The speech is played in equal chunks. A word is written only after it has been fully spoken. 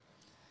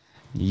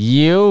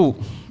Yo,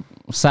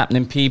 what's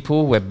happening,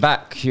 people? We're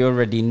back. You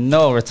already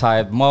know,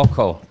 retired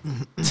Marco.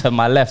 To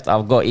my left,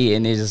 I've got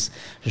eating his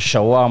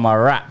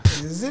shawarma wrap.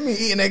 Is it me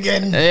eating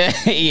again?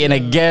 Eating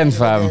again,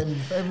 fam.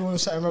 If everyone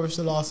was chatting rubbish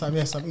the last time,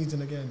 yes, I'm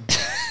eating again.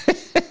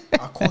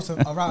 I caught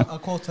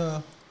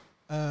a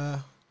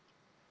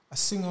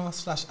singer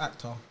slash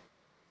actor.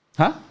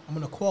 Huh? I'm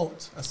gonna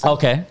quote a singer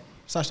Okay.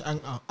 slash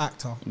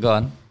actor. Go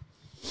on.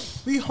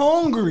 We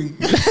hungry.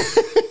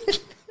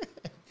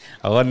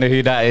 I wonder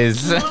who that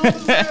is. We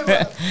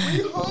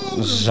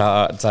hungry.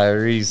 Shout out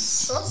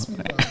Tyrese. Trust me,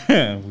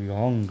 man. We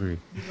hungry.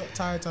 You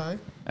got tie.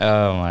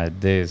 Oh my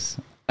days.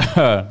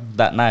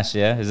 That nice,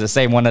 yeah? It's the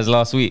same one as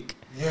last week.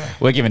 Yeah.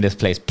 We're giving this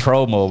place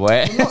promo,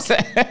 boy.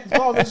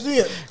 Garbage,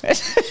 do it.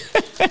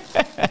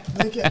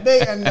 They get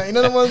bait and that. You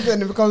know the ones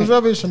then it becomes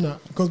rubbish and that.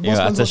 Because You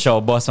had to show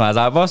boss man. I was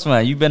like, boss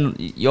man,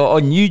 you're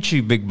on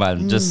YouTube, big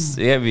man. Just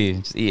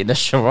eating the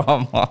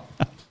shawarma.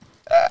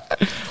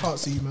 Can't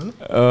see you, man.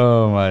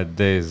 Oh my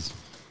days.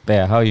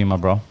 Yeah, how are you, my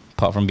bro?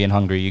 Apart from being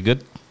hungry, you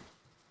good?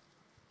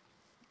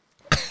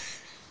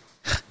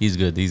 He's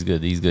good.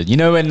 You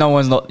know when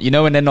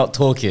when they're not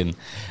talking,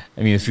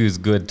 I mean, it feels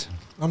good.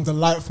 I'm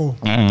delightful.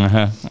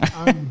 I'm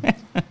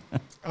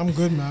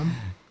good, man.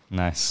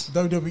 Nice.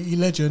 WWE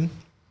legend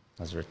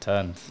Has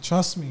returned.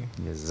 Trust me.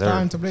 Yes, sir.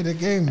 Time to play the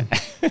game.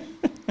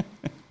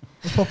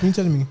 What's popping? You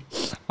telling me?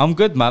 I'm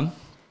good, man.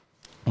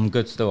 I'm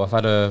good still. I've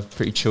had a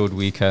pretty chilled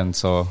weekend,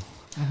 so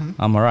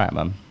I'm alright,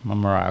 man.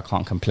 I'm alright. I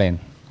can't complain.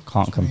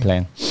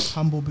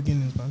 Humble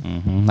beginnings,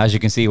 man. As you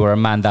can see, we're a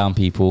man down,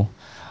 people.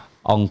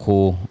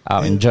 Uncle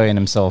out enjoying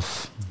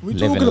himself. What are you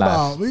living talking life.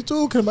 about? What are you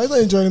talking about? He's not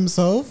enjoying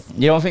himself.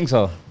 You don't think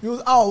so? He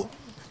was out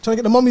trying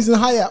to get the mummies in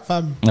Hyatt,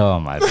 fam. Oh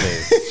my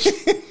days.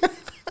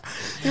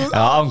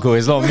 Uncle,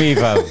 it's not me,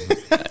 fam.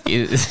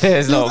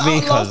 It's not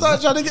me, Last night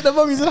cuz. trying to get the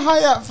mummies in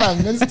Hyatt, fam.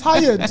 And he's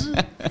tired.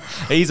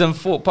 He's in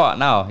Fort Park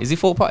now. Is he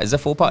Fort Park? Is it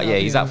Fort Park? Yeah,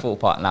 he's at Fort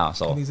Park now.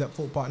 So, And he's at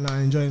Fort Park now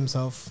enjoying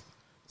himself.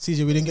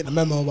 CJ, we didn't get the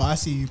memo, but I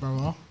see you,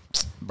 brother.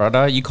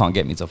 brother, you can't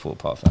get me to Fort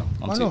Park, fam.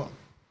 Why not?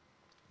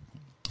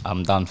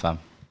 I'm done, fam.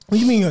 What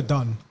do you mean you're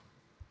done?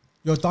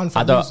 You're done for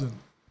I don't- amusement.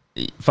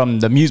 From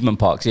the amusement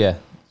parks, yeah.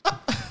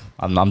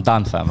 I'm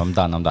done, fam. I'm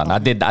done. I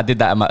did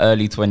that in my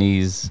early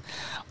 20s.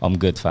 I'm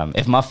good, fam.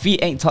 If my feet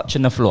ain't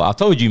touching the floor, I've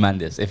told you, man,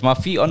 this. If my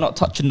feet are not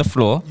touching the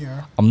floor,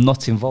 Yeah. I'm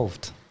not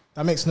involved.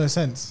 That makes no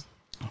sense.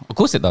 Of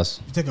course it does.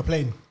 You take a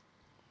plane.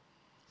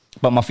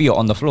 But my feet are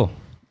on the floor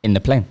in the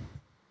plane.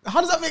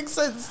 How does that make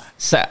sense?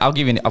 So I'll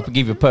give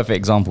you a perfect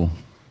example.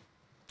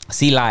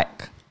 See,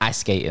 like ice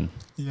skating.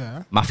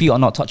 Yeah. My feet are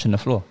not touching the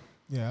floor.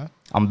 Yeah.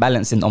 I'm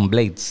balancing on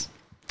blades.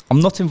 I'm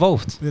not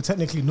involved. But you're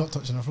technically not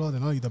touching the floor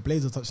then, are you? The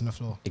blades are touching the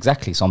floor.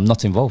 Exactly. So I'm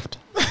not involved.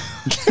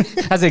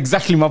 That's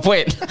exactly my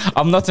point.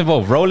 I'm not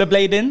involved.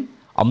 Rollerblading,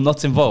 I'm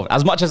not involved.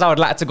 As much as I would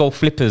like to go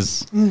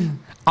flippers,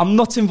 I'm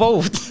not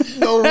involved.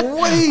 No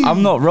way.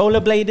 I'm not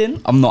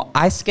rollerblading. I'm not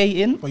ice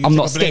skating. But you I'm take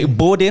not a plane.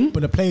 skateboarding.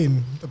 But the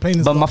plane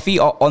is But not. my feet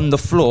are on the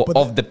floor But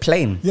of the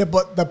plane. Yeah,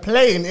 but the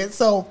plane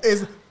itself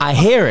is. I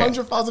hear it.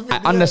 100,000 feet I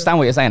in the air. understand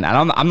what you're saying,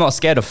 and I'm not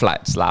scared of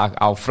flights. Like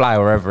I'll fly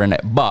wherever in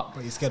it, but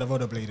But you're scared of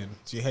rollerblading.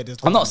 So your head is.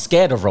 I'm not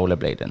scared of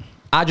rollerblading.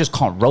 I just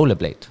can't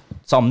rollerblade,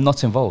 so I'm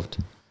not involved.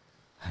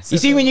 You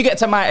see, when you get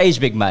to my age,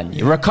 big man,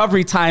 your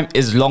recovery time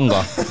is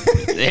longer.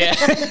 Yeah,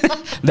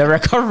 the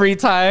recovery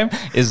time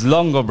is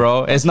longer,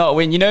 bro. It's not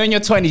when in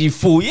your 20s you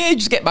fall. Yeah,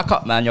 just get back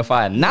up, man. You're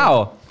fine.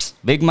 Now,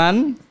 big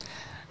man,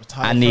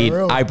 I need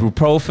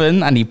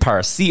ibuprofen. I need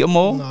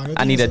paracetamol. Nah, you're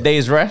I need a doing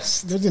day's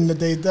rest. You're doing the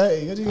day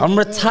dirty. You're doing I'm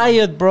the day dirty.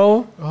 retired,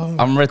 bro. Oh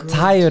I'm my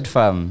retired,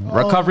 fam. Oh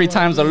Recovery my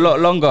time's a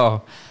lot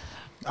longer.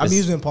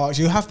 Amusement parks.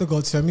 You have to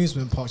go to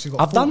amusement parks. You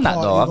got. I've done that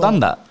though. I've done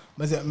that.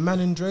 Was it Man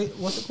and Drake?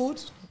 What's it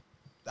called?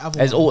 The other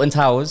There's one. Alton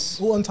Towers.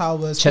 Alton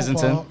Towers,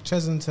 Chesington. Fort Park,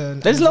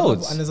 Chesington. There's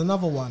loads. And there's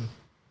another one.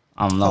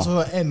 I'm That's not.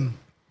 with an M.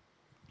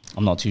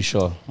 I'm not too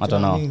sure. I Do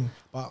don't you know. what I mean?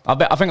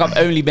 But I think I've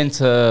only been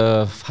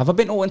to. Have I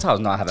been to Alton Towers?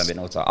 No, I haven't been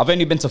to Alton Towers. I've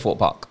only been to Fort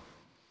Park.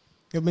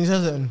 you've been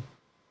Chesington.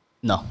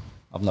 No,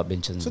 I've not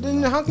been to. So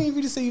then, how can you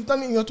really say you've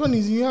done it in your 20s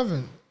and you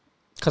haven't?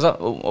 Because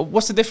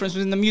what's the difference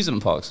between the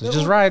amusement parks? It's They're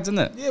just all- rides, isn't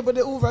it? Yeah, but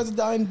they're all rides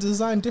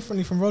designed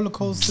differently from roller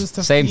coasters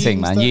to Same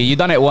thing, man. You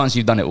done it once,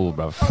 you've done it all,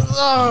 bruv.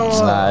 Oh,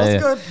 Nah, that's yeah.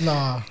 good.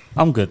 Nah,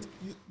 I'm good.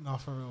 nah,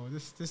 for real.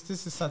 This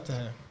is sad to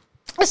hear.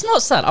 It's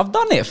not sad. I've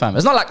done it, fam.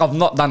 It's not like I've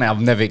not done it.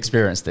 I've never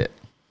experienced it.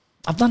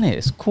 I've done it.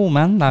 It's cool,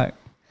 man. Like,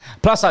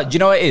 plus, do you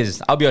know what it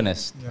is? I'll be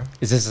honest. Yeah.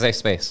 Is this a safe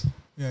space?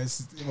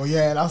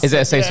 Yeah, that's. Is it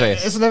a safe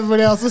space? It's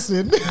everybody else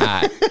listening.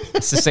 Alright,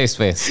 it's a safe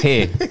space.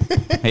 Here.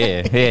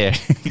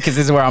 Because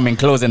this is where I'm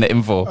enclosing the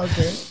info.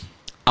 Okay.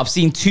 I've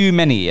seen too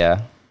many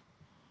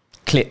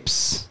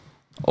clips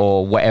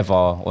or whatever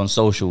on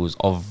socials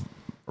of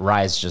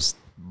Rise just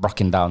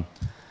rocking down.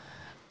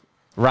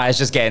 Rise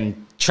just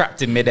getting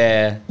trapped in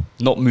midair,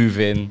 not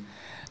moving.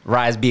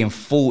 Rise being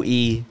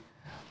 40.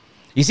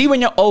 You see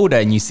when you're older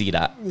and you see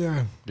that,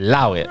 Yeah.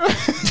 allow it.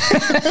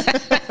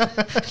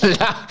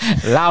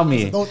 allow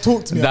me. Don't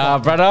talk to me Nah,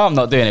 about brother, I'm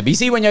not doing it. But you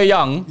see when you're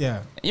young,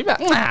 Yeah. you're like,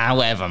 nah,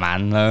 whatever,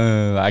 man.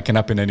 That can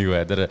happen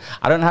anywhere.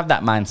 I don't have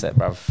that mindset,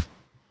 bruv.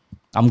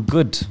 I'm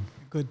good.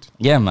 Good.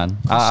 Yeah, man.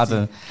 I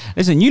don't,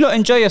 listen, you lot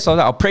enjoy yourself.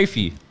 I'll pray for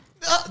you.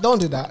 Don't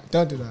do that.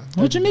 Don't do that.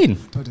 What do you mean?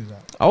 Don't do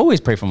that. I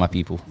always pray for my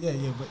people. Yeah,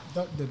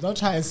 but don't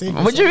try and save.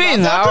 What do you mean?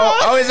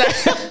 I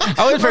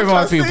always pray for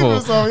my people.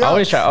 I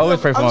always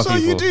pray for my people. I'm sure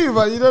you do,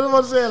 but you don't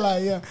want to say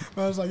like, yeah.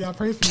 But I was like, yeah, I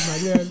pray for you,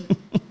 man. Yeah,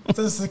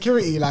 it's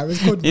security, like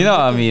it's good. You know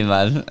what I mean,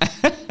 man.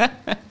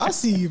 I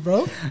see you,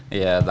 bro.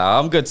 Yeah, nah,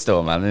 I'm good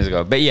still, man. Let's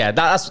go. But yeah,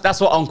 that's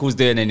what Uncle's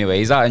doing anyway.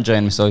 He's out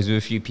enjoying himself. He's with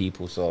a few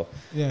people, so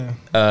yeah.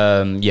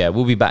 Yeah,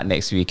 we'll be back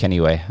next week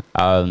anyway.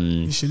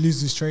 You should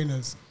lose his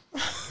trainers.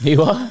 You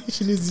what? You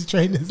should lose his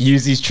trainers.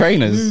 Use his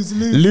trainers.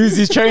 Lose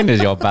his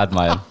trainers. You're bad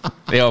man.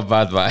 You're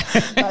bad man.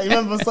 Like, you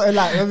remember something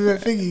like when we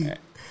went thingy?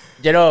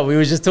 You know, we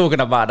were just talking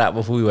about that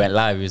before we went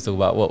live. We was talking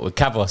about what with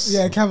Cavos.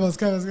 Yeah,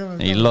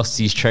 Cavos. He lost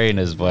his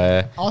trainers,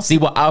 boy. See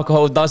what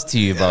alcohol does to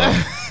you, bro.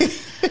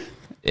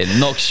 It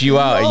knocks you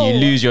out and you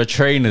lose your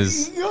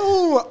trainers.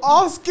 Yo,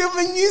 ask him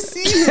when you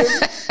see him.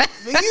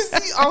 When you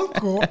see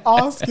Uncle,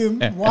 ask him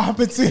what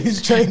happened to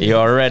his trainers.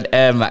 Your red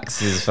Air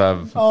Maxes,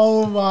 fam.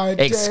 Oh my.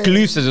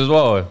 Exclusives as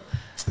well.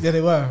 Yeah, they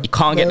were. You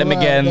can't get them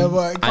again.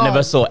 I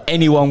never saw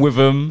anyone with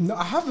them. No,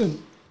 I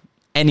haven't.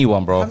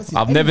 Anyone, bro.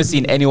 I've never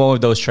seen anyone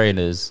with those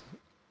trainers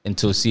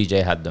until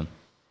CJ had them.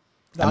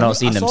 I've not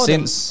seen them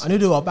since. I knew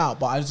they were about,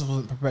 but I just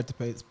wasn't prepared to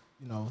pay,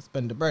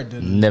 spend the bread.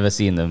 Never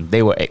seen them.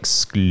 They were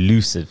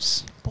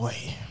exclusives. Boy.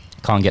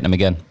 Can't get them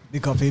again.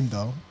 Big up him,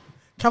 though.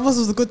 Cavos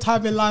was a good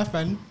time in life,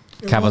 man.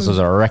 Cavos was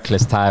a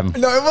reckless time.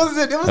 No, it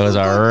wasn't. It was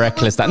a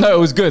reckless time. No, it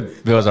was good.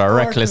 It was a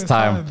reckless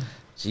time.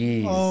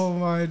 Jeez. Oh,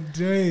 my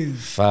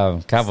days.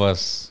 Fam,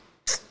 Cavos,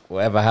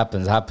 whatever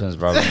happens,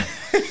 bro.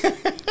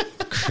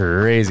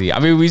 Crazy. I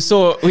mean, we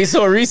saw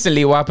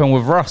recently what happened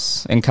with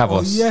Ross in Cavos.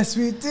 Oh, yes,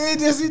 we did.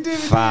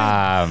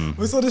 Fam.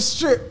 We saw the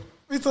strip.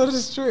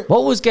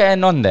 What was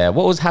going on there?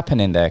 What was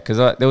happening there? Because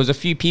there was a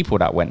few people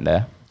that went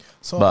there.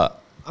 So, but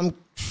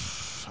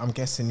I'm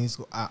guessing he's.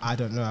 I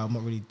don't know. I'm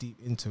not really deep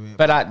into it.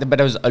 But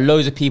there was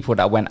loads of people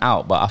that went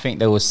out. But I think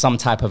there was some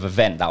type of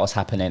event that was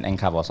happening in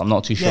Cavos. I'm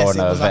not too sure on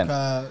the event.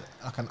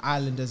 Like an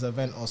Islanders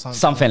event or something.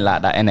 Something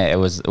like that, innit?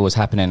 It was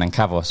happening in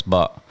Cavos.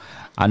 But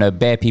I know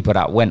bare people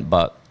that went.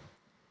 But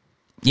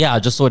yeah, I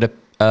just saw the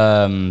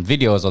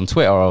videos on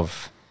Twitter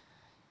of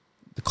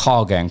the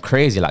car going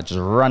crazy, like just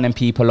running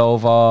people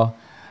over.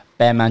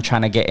 Bare man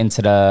trying to get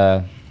into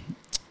the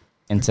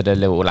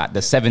little, like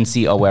the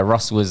 7-seater where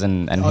Russ was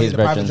and his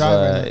brethren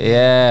were.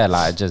 Yeah,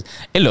 like just,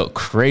 it looked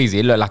crazy.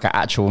 It looked like an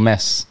actual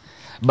mess.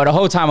 But the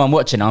whole time I'm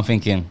watching, I'm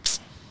thinking,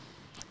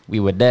 we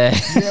were there.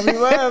 Yeah, we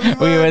were.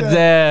 We were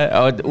there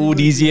all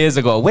these years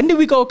ago. When did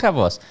we go,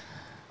 Cavos?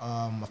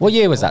 What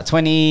year was that?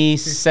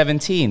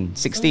 2017,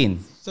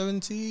 16?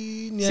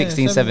 17, yeah.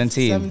 16,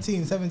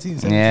 17. 17.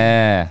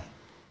 Yeah.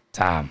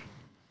 Damn.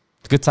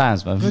 Good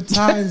times, man. Good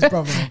times,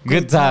 brother.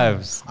 Good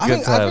times. I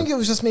think it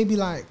was just maybe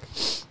like,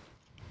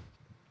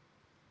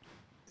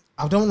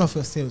 I don't know if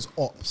it was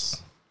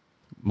ops.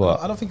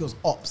 What? I don't think it was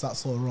ops that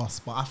saw Ross,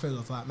 but I feel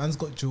like man's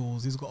got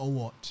jewels, he's got a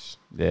watch.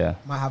 Yeah.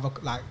 Might have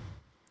like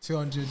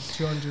 200.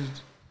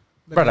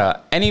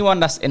 Brother,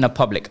 anyone that's in a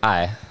public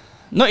eye,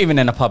 not even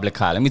in a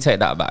public eye, let me take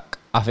that back.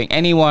 I think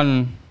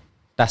anyone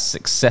that's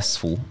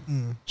successful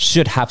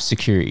should have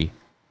security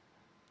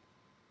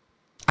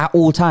at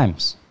all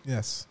times.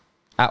 Yes.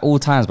 At all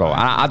times, bro.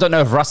 I don't know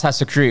if Russ has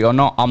security or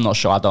not. I'm not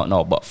sure. I don't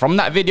know. But from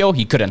that video,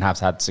 he couldn't have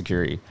had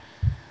security.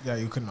 Yeah,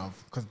 you couldn't have.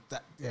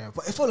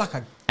 But it felt like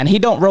And he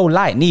don't roll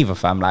light neither,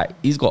 fam. Like,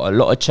 he's got a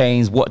lot of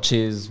chains,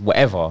 watches,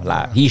 whatever.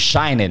 Like, he's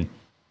shining.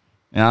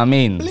 You know what I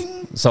mean?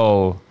 Bling.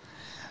 So,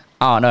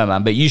 I don't know,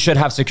 man. But you should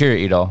have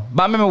security, though.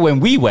 But I remember when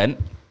we went,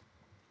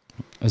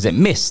 was it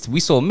Mist? We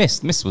saw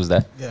Mist. Mist was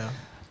there. Yeah.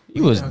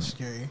 He was. Didn't have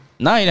security.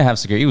 No, he didn't have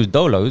security. He was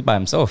dolo. He was by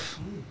himself.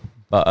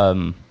 But,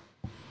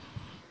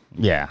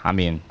 yeah, I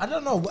mean, I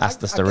don't know. That's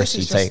just the risk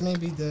you take.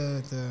 Maybe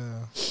the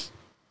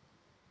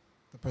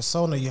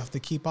persona you have to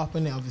keep up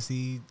in it. Obviously,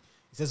 he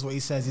says what he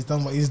says. He's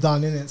done what he's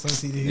done in it. So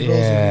obviously, he rolls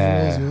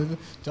with. Do you know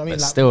what I mean?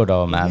 But still,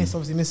 though, man.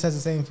 Obviously, Miss says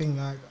the same thing.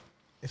 Like,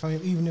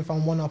 even if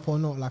I'm one up or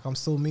not, like I'm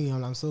still me.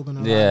 I'm still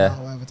gonna ride out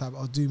or whatever type,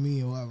 or do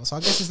me or whatever. So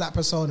I guess it's that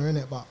persona in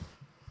it, but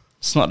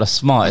it's not the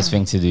smartest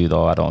thing to do,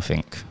 though. I don't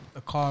think.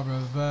 The car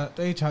revert.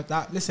 They tried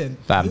that. Listen,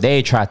 fam,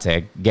 they tried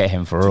to get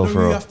him for real. You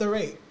have to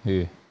rate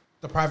who.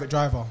 The private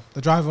driver.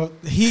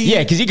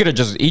 Because he could have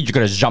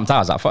just jumped out. I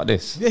was like, fuck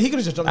this. Yeah, he could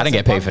have just jumped out. I didn't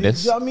get paid for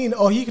this. You know what I mean?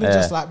 Or he could have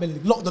just like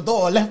locked the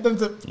door or left them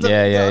to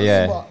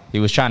Yeah.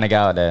 He was trying to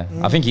get out there.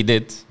 I think he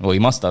did. Well, he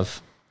must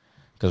have.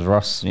 Because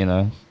Ross,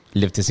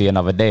 lived to see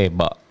another day.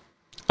 But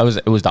it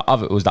was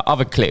the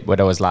other clip where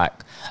there was like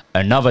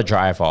another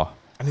driver.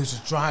 And he was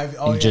just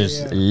driving. He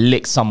just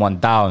licked someone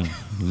down.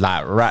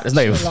 Like, right. It's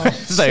not even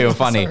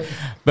funny. Sorry.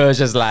 But it was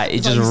just like,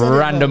 it just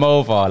ran them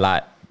over.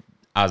 Like,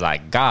 I was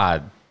like,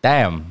 God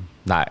damn.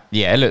 Like,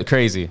 yeah, it looked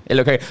crazy.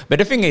 But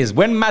the thing is,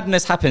 when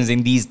madness happens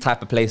in these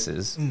type of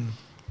places,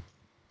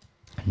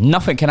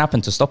 nothing can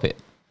happen to stop it.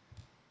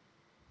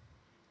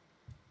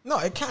 No,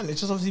 it can. It's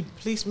just obviously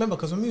police. Remember,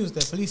 because when we was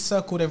there, police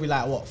circled every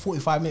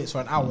 45 minutes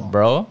or an hour.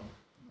 Bro,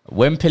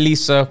 when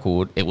police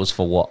circled, it was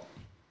for what?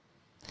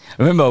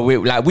 Remember, we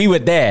were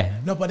there,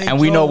 No, but and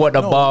we know what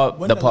the bar,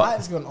 when the the part.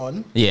 lights went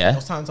on, Yeah. there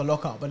was time to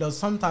lock up. But there was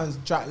sometimes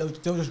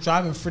they were just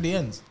driving through the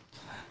ends.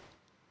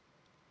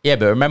 Yeah,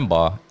 but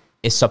remember,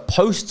 it's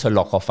supposed to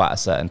lock off at a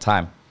certain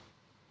time.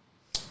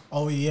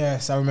 Oh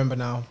yes, I remember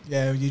now.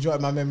 Yeah, you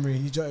jotted my memory.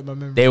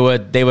 They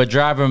were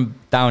driving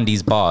down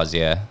these bars,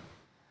 yeah,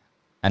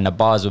 and the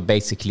bars were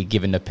basically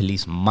giving the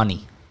police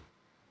money.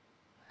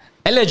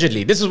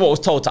 Allegedly, this is what was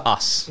told to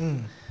us,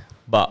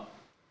 but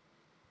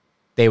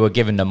they were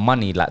giving them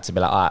money, like to be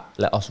like, all right,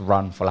 let us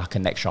run for like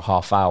an extra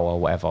half hour or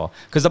whatever.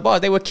 Because the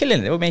bars, they were killing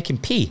it. They were making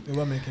pee.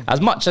 As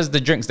much as the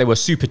drinks, they were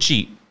super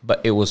cheap, but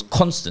it was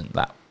constant.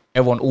 Like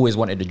everyone always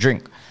wanted a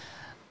drink.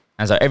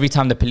 And so every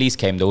time the police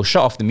came, they will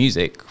shut off the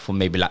music for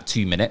maybe like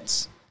 2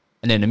 minutes.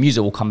 And then the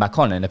music will come back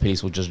on and the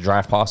police will just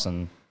drive past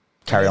and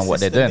carry on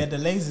what they're doing. They had the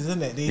lasers,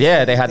 isn't it?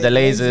 They had the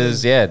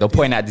lasers. Yeah, they'll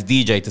point at the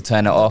DJ to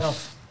turn it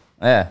off.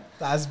 Yeah.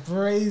 That's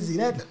crazy.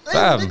 They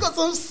Fam. got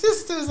some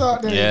systems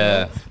out there. Yeah.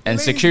 You know? And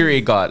Crazy.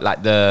 security got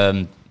like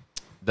the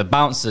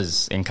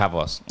bouncers in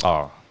Cavos.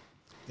 Oh,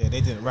 Yeah,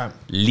 they didn't ramp.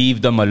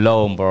 leave them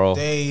alone, bro.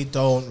 They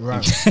don't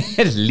ramp.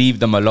 Leave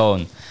them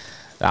alone.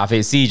 I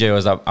think CJ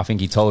was up. I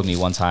think he told me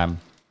one time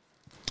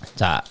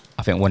that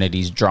I think one of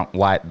these drunk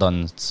white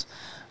dons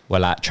were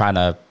like trying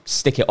to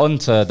stick it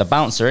onto the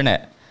bouncer,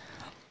 innit?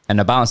 And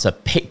the bouncer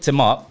picked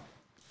him up,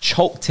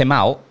 choked him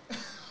out.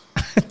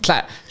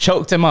 Like,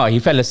 choked him out. He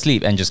fell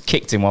asleep and just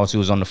kicked him whilst he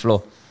was on the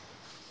floor.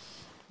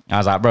 I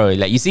was like, bro,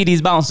 like you see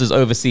these bouncers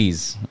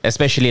overseas,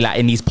 especially like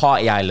in these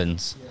party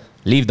islands. Yeah.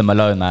 Leave them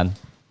alone, man.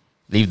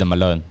 Leave them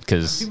alone,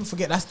 because people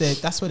forget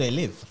that's where they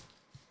live.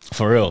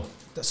 For real.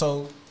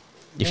 So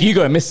if you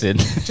go missing,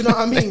 do you know what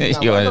I mean? Like,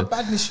 whatever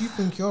badness you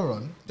think you're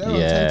on, they're on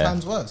 10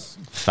 times worse.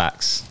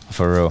 Facts,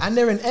 for real. And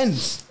they're in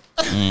ends.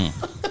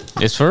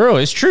 It's for real.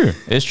 It's true.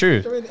 It's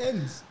true. They're in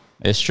ends.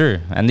 It's true.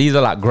 And these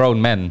are like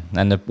grown men,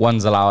 and the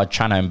ones that are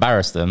trying to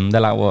embarrass them,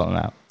 they're like, what,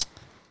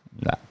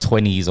 like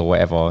 20s or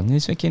whatever. And you're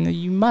thinking, are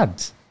you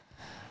mad?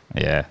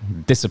 Yeah,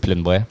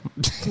 discipline, boy.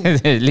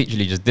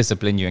 Literally just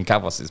discipline you in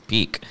Cavos'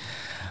 peak.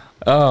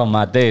 Oh,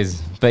 my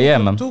days. But yeah,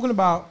 man. Talking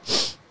about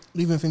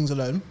leaving things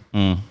alone.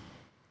 There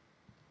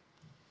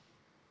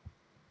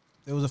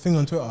was a thing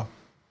on Twitter.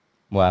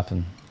 What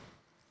happened?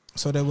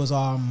 So there was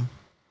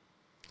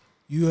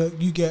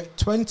you get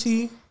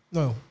 20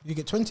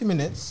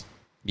 minutes.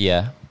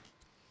 Yeah.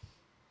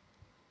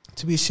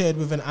 To be shared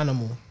with an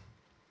animal.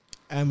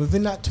 And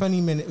within that 20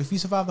 minutes, if you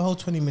survive the whole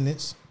 20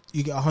 minutes,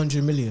 you get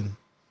 100 million.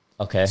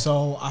 Okay.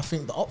 So I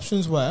think the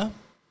options were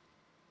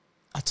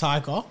a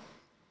tiger,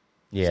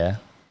 Yeah.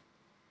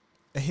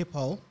 a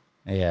hippo,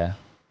 Yeah.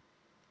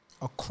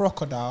 a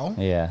crocodile,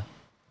 Yeah.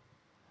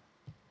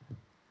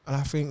 and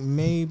I think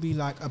maybe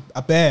like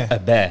a bear. A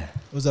bear.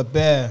 It was a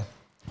bear,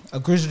 a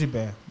grizzly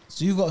bear.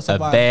 So you got to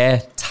survive. A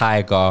bear,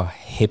 tiger,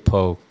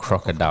 hippo,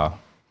 crocodile.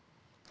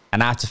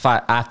 And I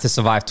have to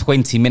survive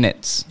 20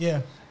 minutes.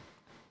 Yeah.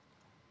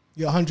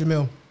 You're 100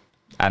 mil.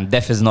 And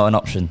death is not an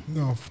option.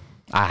 No.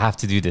 I have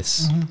to do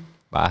this.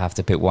 But I have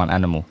to pick one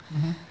animal.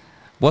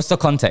 What's the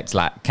context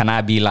like? Can I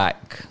be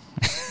like,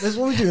 That's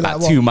what we do. like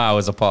Like 2 what?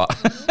 miles apart?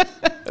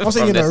 I'm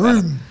saying in a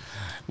room.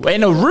 We're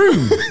in a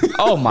room.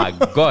 Oh my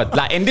God.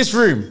 Like in this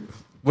room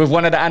with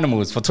one of the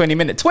animals for 20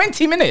 minutes.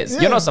 20 minutes?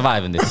 Yeah. You're not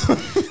surviving this.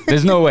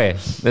 There's no way.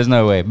 There's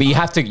no way. But you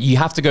have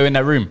to go in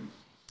that room.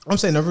 I'm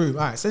saying a room.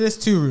 All right. So there's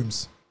 2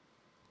 rooms.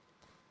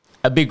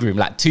 A big room.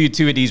 Like two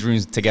of these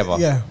rooms together.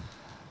 Yeah.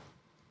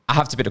 I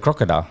have to pick the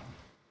crocodile.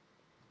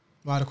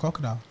 Why the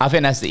crocodile? I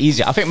think that's the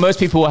easier. I think most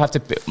people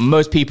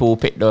will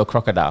pick the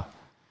crocodile.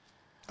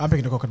 I'm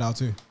picking the crocodile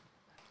too.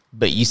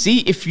 But you see,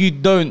 if you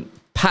don't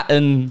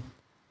pattern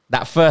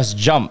that first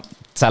jump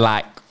to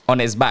like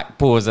on its back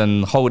paws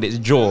and hold its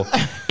jaw,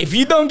 if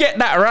you don't get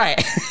that right,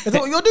 Is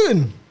that what you're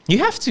doing? you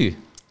have to.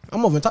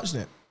 I'm not even touching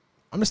it.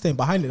 I'm just staying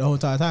behind it the whole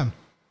entire time.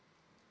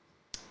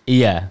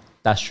 Yeah,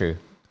 that's true.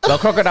 But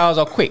crocodiles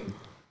are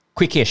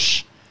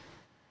quickish.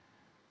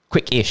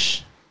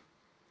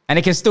 And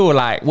it can still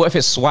like, what if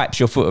it swipes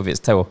your foot with its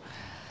tail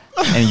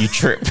and you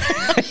trip?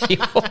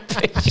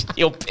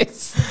 You're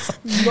pissed.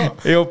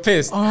 You're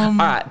pissed. All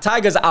right,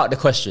 tigers are out the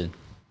question.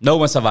 No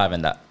one's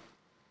surviving that.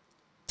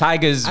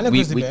 Tigers, And a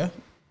grizzly bear.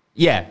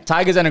 Yeah,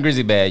 tigers and a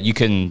grizzly bear, you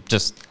can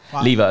just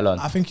But leave it alone.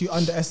 I think you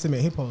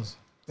underestimate hippos.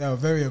 They are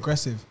very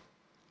aggressive.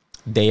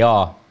 They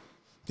are.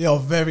 They are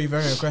very,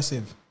 very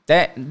aggressive.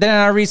 Then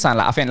I read something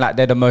like, I think like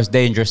they're the most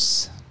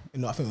dangerous.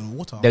 You know, I think in the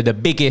water. They're the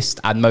biggest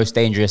and most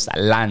dangerous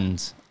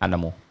land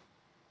animal.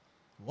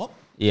 What?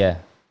 Yeah.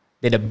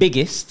 They're the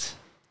biggest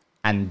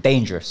and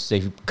dangerous. So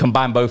if you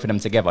combine both of them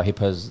together,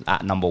 hippos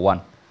at number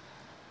 1.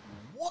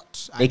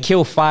 What? They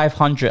kill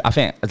 500. I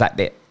think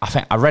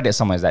I read it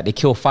somewhere that they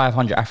kill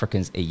 500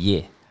 Africans a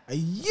year. A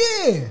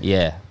year?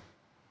 Yeah.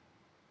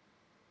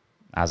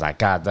 I was like,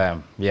 God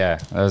damn. Yeah.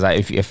 I was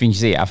like, if you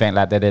see it, I think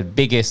like they're the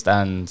biggest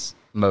and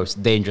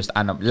most dangerous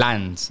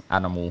land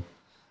animal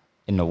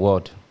in the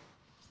world.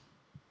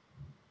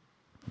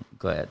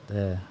 Go ahead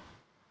there.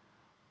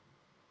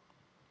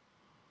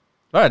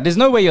 Right, there's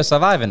no way you're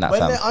surviving that,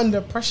 When fam. they're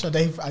under pressure,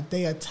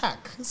 they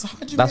attack. So how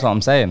do you That's what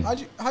I'm saying. How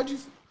do you?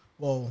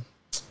 Well,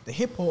 the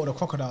hippo or the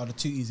crocodile are the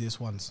two easiest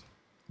ones.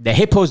 The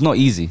hippo's not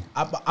easy.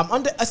 I'm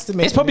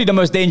underestimating. It's probably the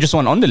most dangerous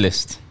one on the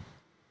list.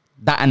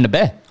 That and the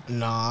bear.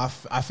 Nah,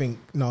 I think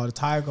no. The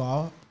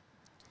tiger.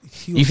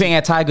 You think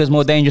a tiger's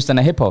more dangerous than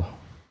a hippo?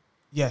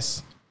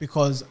 Yes,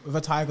 because with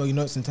a tiger, you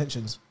know its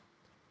intentions.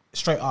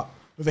 Straight up.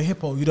 With a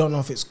hippo, you don't know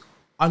if it's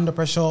under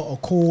pressure or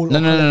cool.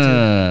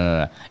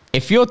 No.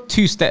 If you're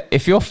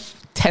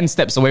 10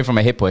 steps away from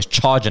a hippo, it's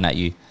charging at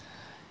you.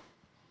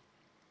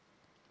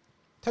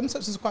 10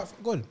 steps is quite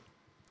good.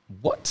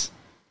 What?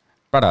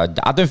 Brother,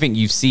 I don't think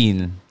you've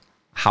seen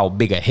how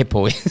big a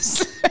hippo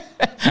is.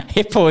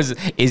 Hippo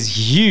is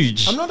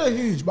huge. I'm not that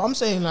huge, but I'm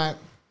saying like,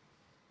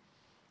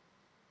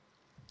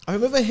 I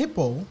mean, with a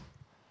hippo,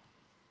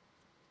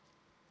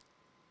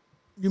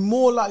 you're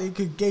more likely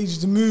to gauge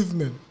the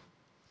movement.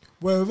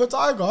 Where with a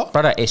tiger,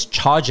 Brother, it's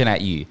charging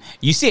at you.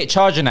 You see it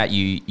charging at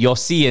you, you're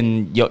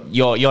seeing your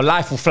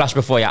life will flash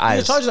before your eyes.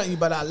 it's charging at you,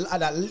 but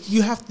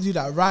you have to do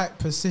that right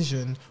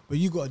precision where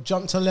you got to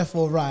jump to left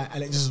or right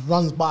and it just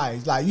runs by.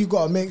 It's like you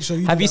got to make sure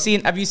you. Have you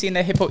seen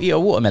a hippo eat a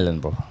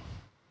watermelon, bro?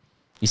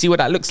 You see what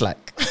that looks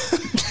like?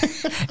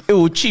 It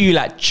will chew you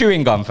like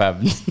chewing gum,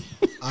 fam.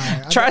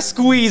 Try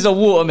squeeze a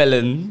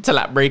watermelon to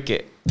like break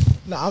it.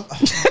 No,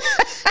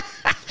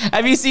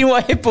 Have you seen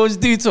what hippos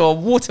do to a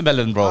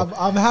watermelon, bro?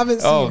 I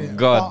haven't seen it. Oh,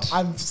 God. But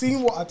I've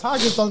seen what a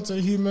tiger's done to a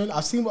human.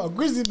 I've seen what a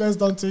grizzly bear's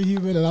done to a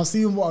human, and I've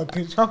seen what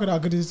a crocodile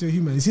could do to a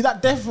human. You see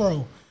that death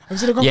row? Have you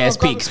seen a crocodile? Yeah,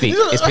 speak.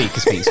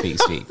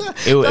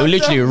 It will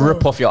literally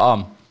rip off your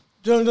arm.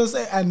 Do you know what I'm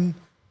saying? And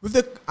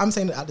with I'm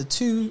saying that out of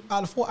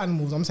the 4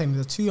 animals, I'm saying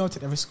the 2 I'll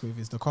take the risk with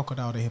is the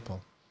crocodile or the hippo.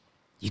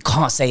 You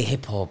can't say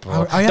hippo,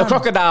 bro. I The am.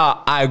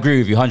 crocodile, I agree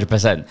with you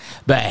 100%.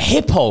 But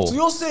hippo, So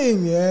you're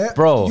saying, yeah,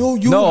 bro.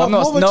 you No, have I'm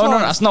not. more of a No,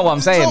 chance. that's not what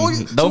I'm saying.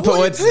 So Don't put what are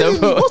you words. telling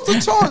Don't me? put What's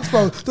the chance,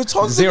 bro? The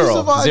chance of you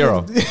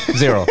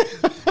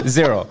surviving.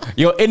 Zero.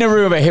 You're in a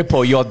room with a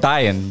hippo. You're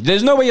dying.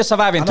 There's no way you're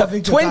surviving. I don't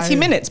think you're 20 dying.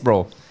 minutes,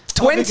 bro. I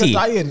don't think 20.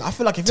 you're dying. I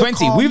feel like if you're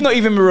 20. calm, We've not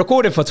even been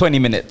recorded for 20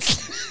 minutes.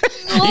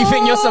 You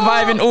think you're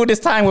surviving all this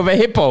time with a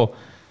hippo?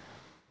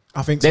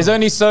 I think There's so.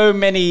 only so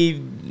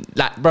many,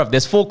 like, bruv,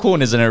 there's 4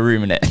 corners in a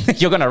room, innit?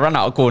 You're going to run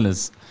out of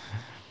corners.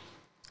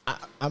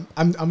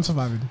 I'm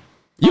surviving.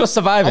 You're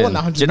surviving. I want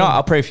that Do you know what? 100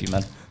 I'll pray for you,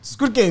 man. It's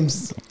good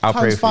games. I'll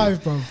pray Times for you.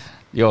 5, bro.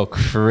 You're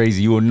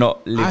crazy. You will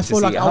not live I to feel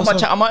see like it. I How also-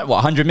 much? What?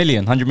 100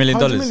 million? 100 million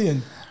 100 dollars?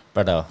 million.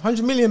 Brother.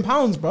 100 million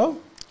pounds, bro.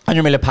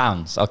 100 million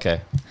pounds.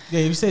 Okay. Yeah,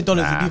 if you say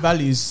dollars, it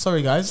devalues.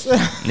 Sorry, guys.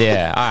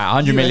 Yeah. All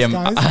right. 100 US million.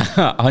 guys.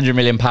 100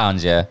 million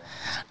pounds. Yeah.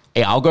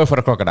 Yeah. I'll go for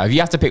the crocodile. If you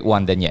have to pick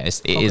one, then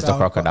yes, it is the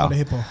crocodile. Or the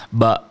hippo.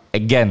 But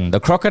again, the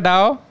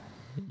crocodile,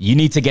 you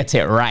need to get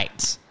it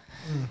right.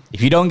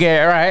 If you don't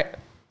get it right,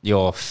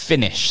 you're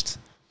finished.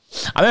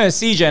 I remember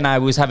CJ and I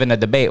was having a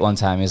debate one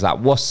time. It's like,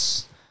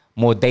 what's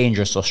more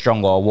dangerous or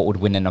stronger, or what would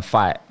win in a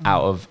fight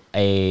out of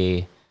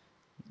a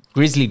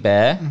grizzly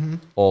bear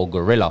or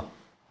gorilla?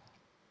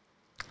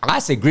 I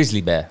said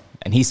grizzly bear,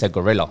 and he said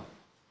gorilla.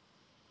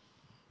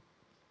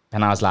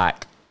 And I was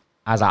like,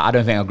 I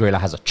don't think a gorilla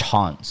has a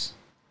chance.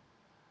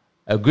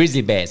 A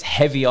grizzly bear is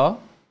heavier.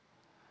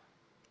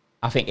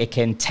 I think it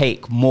can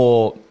take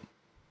more.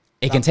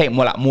 It can take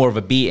more of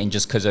a beating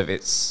just because of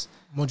its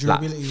More like,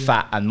 durability.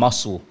 fat and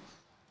muscle,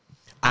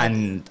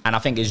 and I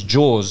think its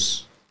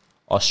jaws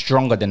are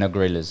stronger than a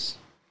gorilla's.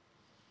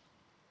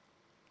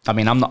 I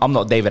mean, I'm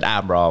not David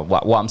Attenborough.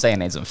 What I'm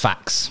saying isn't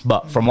facts,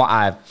 but from what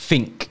I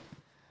think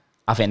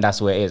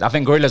that's where it is. I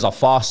think gorillas are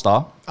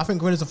faster. I think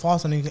gorillas are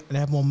faster and they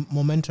have more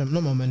momentum.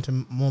 Not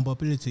momentum, more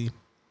mobility.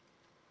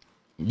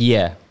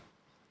 Yeah,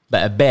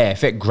 but a bear,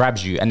 if it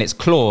grabs you and its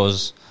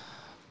claws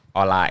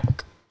are like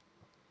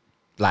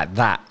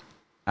that,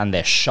 and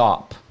they're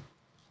sharp.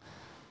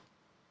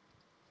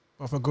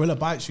 But if a gorilla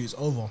bites you, it's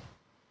over.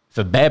 If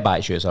a bear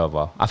bites you, it's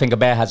over. I think a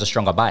bear has a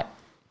stronger bite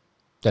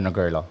than a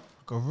gorilla.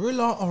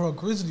 Gorilla or a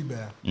grizzly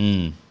bear?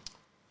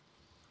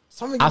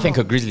 I think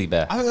a grizzly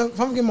bear. I think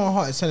something in my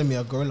heart is telling me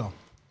a gorilla.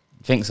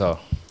 Think so.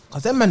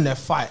 Because them men, they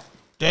fight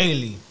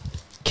daily.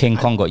 King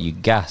Kong got you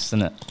gassed,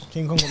 innit?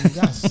 King Kong got me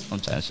gas. I'm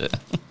trying shit.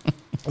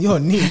 You're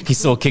neat. He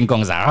saw King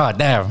Kong's like, oh,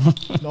 damn.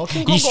 No,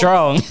 King Kong He's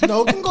strong.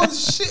 No, King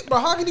Kong's shit, bro.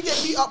 How can he get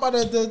beat up by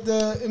the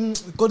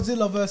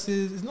Godzilla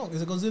versus... Is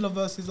it Godzilla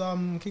versus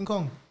King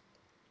Kong?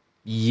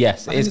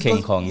 Yes, I it is think it's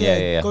King Kong.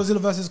 Yeah. Godzilla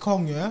versus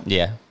Kong, yeah?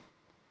 Yeah.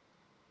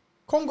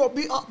 Kong got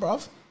beat up,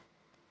 bruv.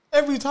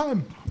 Every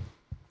time.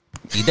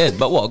 He did.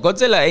 But what?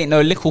 Godzilla ain't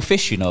no little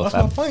fish, you know, That's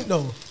fam. my point,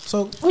 though.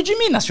 So, What do you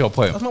mean that's your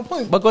point? that's my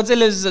point. But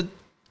Godzilla's a...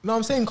 No,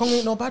 I'm saying Kong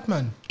ain't no bad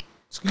man.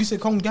 So you said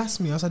Kong gassed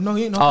me. I said, no,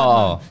 he ain't no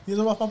Oh.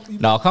 bad man. He's,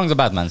 No, Kong's a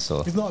bad man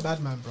still. he's not a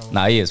bad man, bro.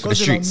 Nah, he is. For the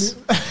Godzilla streets.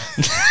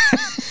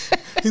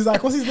 He's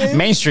like, what's his name?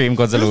 Mainstream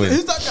Godzilla Who's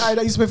is. that guy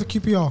that used to play for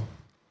QPR?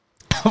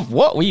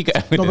 What were you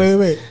going with No, this?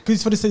 wait.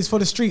 Because it's for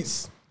the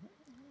streets.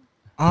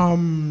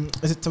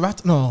 Is it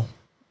Tarat? No.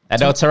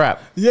 Adel Tarap.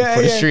 Yeah,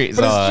 For the yeah, streets.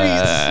 for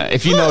the streets.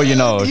 If you know, you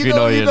know. If you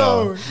know, you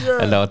know.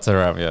 Yeah. Adel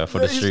Tarap, yeah, for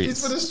the He's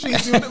streets. for the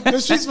streets. The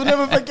streets will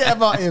never forget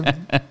about him.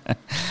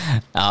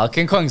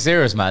 King Kong's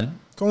serious, man.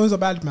 Kong's a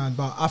bad man,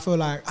 but I feel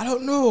like, I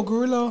don't know, a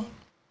gorilla.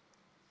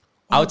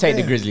 I'll take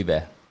the bear. grizzly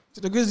bear.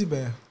 The grizzly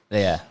bear.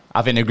 Yeah,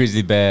 I think the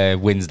grizzly bear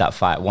wins that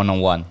fight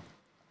 1-on-1.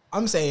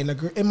 I'm saying,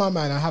 in my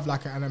mind, I have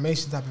like an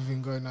animation type of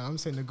thing going on. I'm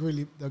saying the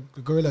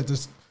gorilla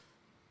just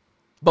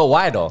But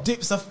why though?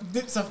 dips a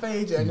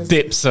fade, yeah. And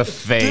Dips a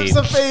fade. Dips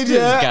a fade,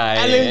 yeah. This guy,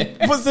 and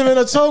then puts him in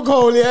a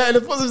chokehold, yeah, and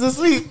then puts him to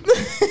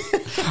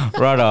sleep.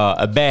 Brother,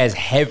 a bear is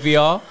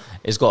heavier.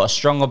 It's got a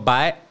stronger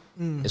bite.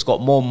 It's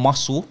got more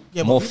muscle,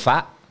 more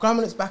fat. Grab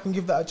on its back and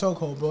give that a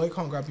chokehold, bro. It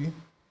can't grab you.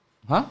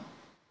 Huh?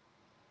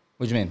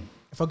 What do you mean?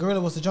 If a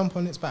gorilla was to jump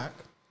on its back.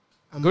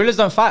 Gorillas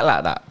don't fight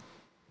like that.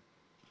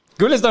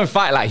 Gorillas don't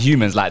fight like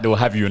humans, like they'll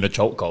have you in a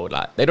chokehold.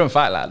 Like, they don't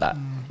fight like that.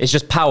 It's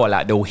just power.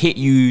 Like, they'll hit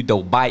you,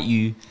 they'll bite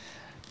you.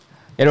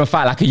 They don't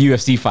fight like a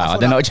UFC fighter.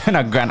 They're not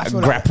trying to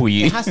grapple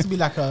you. It has to be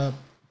like a...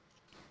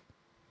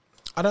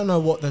 I don't know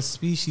what the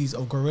species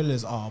of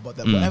gorillas are, but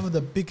whatever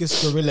the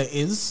biggest gorilla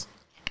is...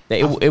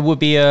 It would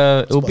be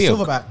a... It would be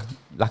silverback.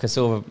 Like a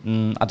silver...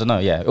 I don't know,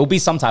 yeah. It will be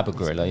some type of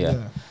gorilla,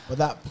 yeah. But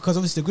that... Because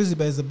obviously the grizzly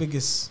bear is the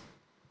biggest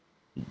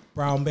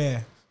brown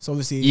bear. So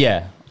obviously...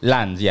 Yeah,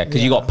 land, yeah.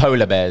 Because you got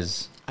polar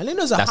bears. And then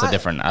there's That's a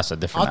different.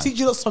 I'll teach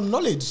you some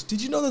knowledge.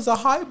 Did you know there's a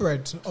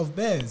hybrid of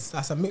bears?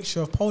 That's a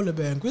mixture of polar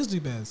bear and grizzly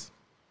bears.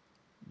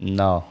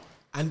 No.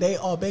 And they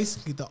are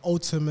basically the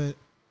ultimate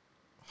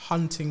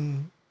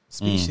hunting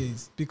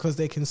species because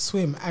they can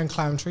swim and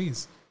climb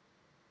trees.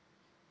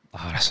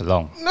 Oh, that's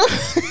long.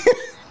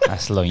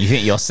 That's long. You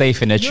think you're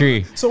safe in a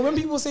tree? So when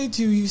people say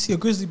to you, you see a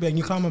grizzly bear and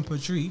you climb up a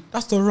tree,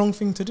 that's the wrong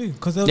thing to do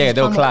because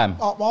they'll climb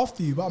up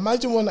after you. But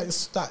imagine one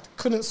that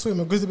couldn't swim,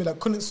 a grizzly bear that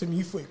couldn't swim.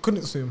 You thought it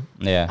couldn't swim.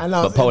 Yeah,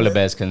 but polar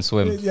bears can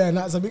swim. Yeah, and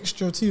that's a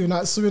mixture too, and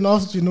that's swimming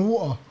after you in the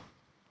water.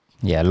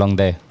 Yeah, long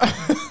day.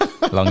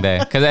 Long day.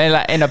 Because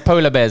like in a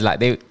polar bears, like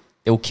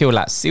they'll kill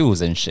like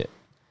seals and shit.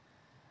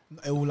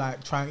 It will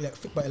like try and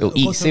it'll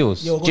eat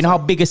seals. Do you know how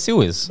big a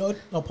seal is?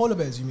 No, polar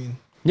bears. You mean?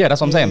 Yeah,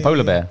 that's what I'm saying.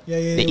 Polar bear. Yeah.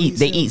 They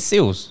eat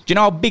seals. Do you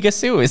know how big a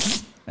seal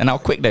is and how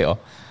quick they are?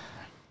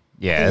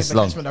 Yeah, it's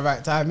long. At the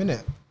right time,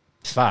 innit?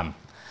 Fam.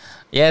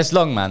 Yeah, it's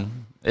long,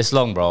 man. It's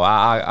long, bro.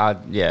 I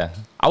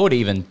would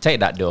even take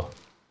that though.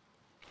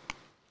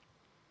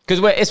 Because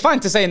it's fine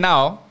to say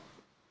now,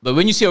 but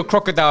when you see a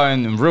crocodile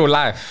in real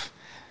life,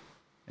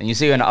 and you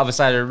see it on the other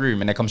side of the room,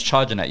 and it comes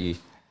charging at you,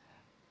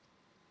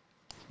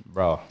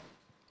 bro,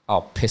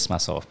 I'll piss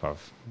myself, bro.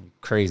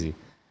 Crazy.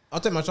 I'll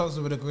take my chances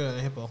with a gorilla and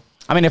a hippo.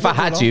 I mean, if I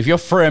had to, if you're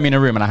throwing me in a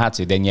room and I had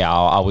to, then yeah,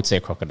 I would say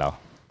crocodile.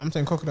 I'm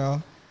saying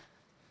crocodile.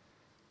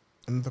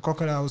 And the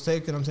crocodile was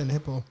taken, I'm saying the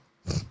hippo.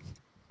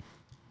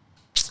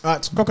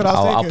 Alright,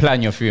 crocodile's taken. I'll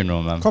plan your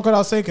funeral, man.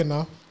 Crocodile's taken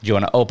now. Do you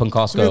want an open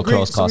casket or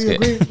closed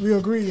casket? We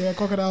agree, yeah,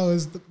 crocodile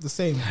is the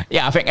same.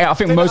 Yeah, I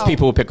think most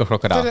people will pick a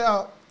crocodile. Take it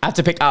out. I have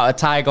to pick out a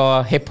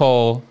tiger,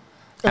 hippo,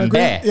 and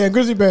bear. Yeah,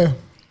 grizzly bear.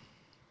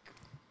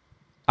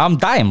 I'm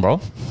dying, bro.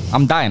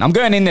 I'm dying. I'm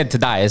going in there to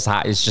die.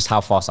 It's just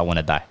how fast I want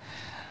to die.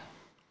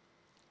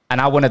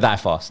 And I want to die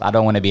fast. I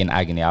don't want to be in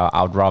agony.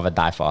 I would rather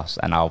die fast,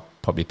 and I'll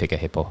probably pick a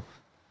hippo.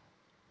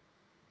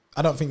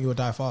 I don't think you would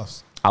die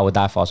fast. I would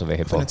die fast with a I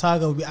hippo. think the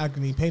tiger would be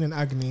agony, pain and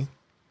agony.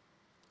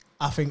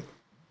 I think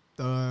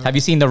the... Have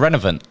you seen The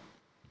Revenant?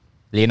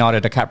 Leonardo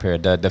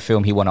DiCaprio, the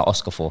film he won an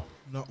Oscar for.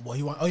 No, what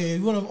he won? Oh yeah, he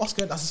won an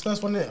Oscar. That's his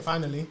first one, isn't it?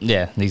 Finally.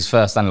 Yeah, his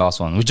first and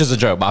last one, which is a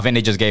joke, but I think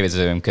they just gave it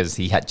to him because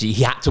he had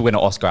to win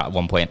an Oscar at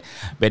one point.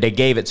 But they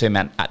gave it to him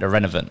at The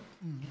Revenant.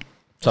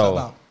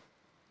 So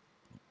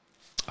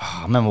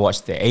I remember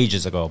watching it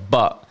ages ago,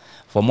 but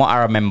from what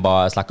I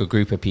remember, it's like a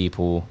group of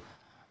people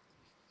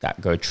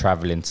that go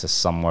traveling to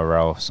somewhere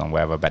else or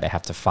wherever, but they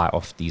have to fight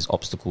off these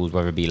obstacles,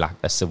 whether it be like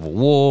a civil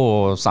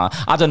war or something.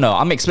 I don't know.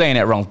 I'm explaining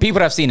it wrong. People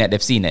that have seen it,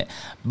 they've seen it.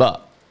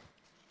 But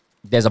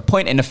there's a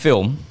point in the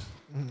film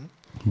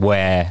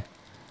where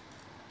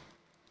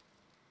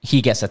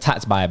he gets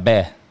attacked by a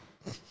bear.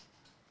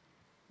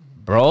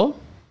 Bro.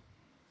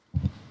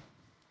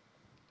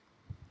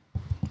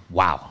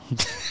 Wow.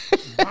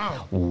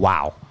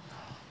 Wow.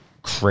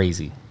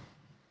 Crazy.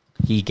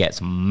 He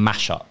gets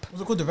mash up.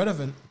 What's it called? The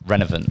Relevant?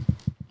 Relevant.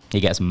 He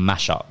gets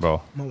mash up,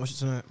 bro. Might watch it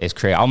tonight. It's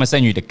crazy. I'm gonna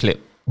send you the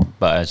clip,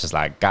 but it's just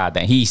like, God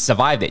damn. He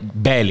survived it.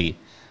 Barely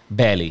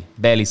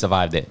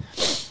survived it.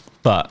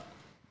 But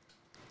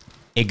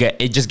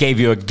it just gave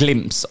you a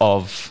glimpse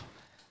of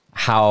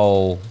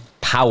how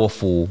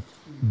powerful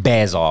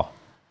bears are.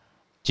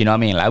 Do you know what I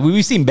mean? Like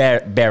we've seen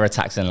bear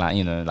attacks and like,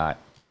 you know, like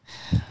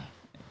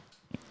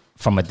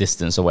from a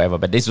distance or whatever.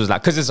 But this was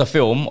like, because it's a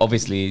film,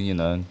 obviously, you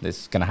know,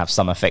 it's gonna have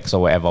some effects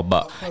or whatever.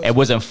 But it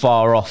wasn't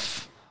far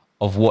off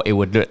of what it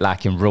would look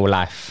like in real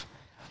life.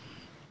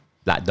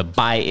 Like the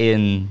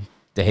biting,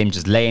 him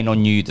just laying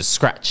on you, the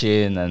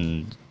scratching,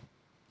 and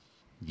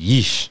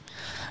yeesh.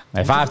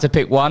 If I have to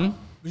pick one, what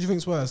do you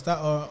think's worse, that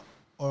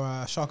or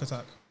a shark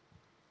attack?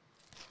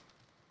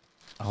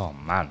 oh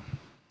man,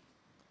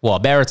 what, a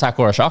bear attack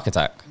or a shark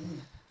attack?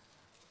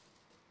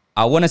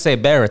 I want to say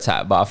bear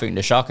attack, but I think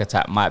the shark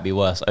attack might be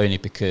worse only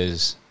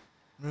because,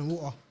 In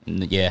water.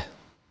 yeah,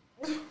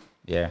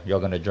 you're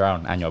gonna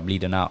drown and you're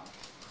bleeding out.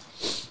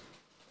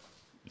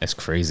 It's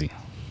crazy.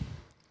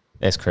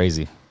 It's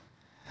crazy.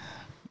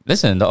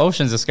 Listen, the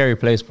ocean's a scary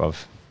place, bruv.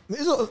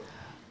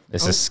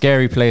 It's a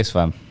scary place,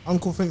 fam.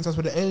 Uncle thinks that's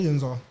where the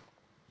aliens are.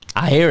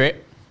 I hear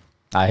it.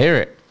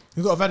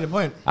 You got a valid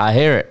point. I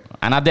hear it.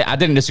 And I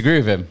didn't disagree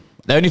with him.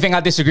 The only thing I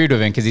disagreed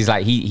with him, because he's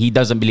like, he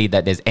doesn't believe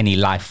that there's any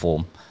life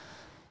form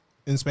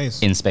In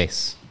space. in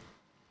space.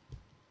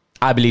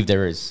 I believe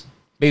there is.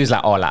 But he was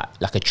like, oh,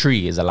 like a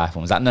tree is a life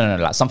form. He's like, no,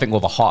 like something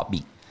with a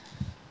heartbeat.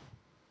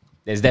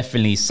 There's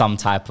definitely some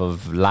type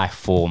of life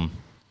form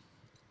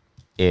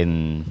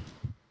in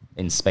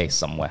space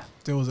somewhere.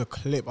 There was a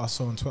clip I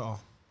saw on Twitter.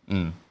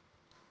 And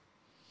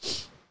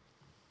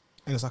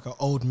it's like an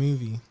old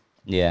movie.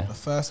 Yeah. The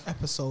first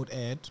episode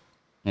aired.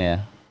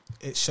 Yeah.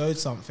 It showed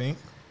something.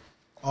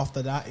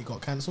 After that, it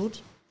got cancelled.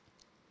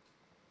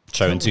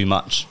 Showing too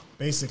much.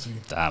 Basically.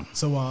 Damn.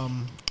 So,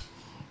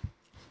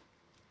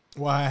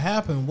 what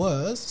happened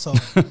was, so we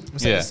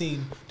set the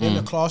scene. They're in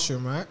the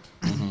classroom, right?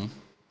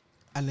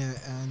 And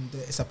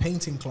it's a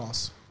painting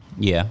class.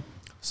 Yeah.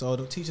 So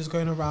the teacher's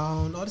going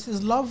around, oh, this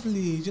is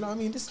lovely. Do you know what I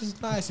mean? This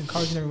is nice,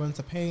 encouraging everyone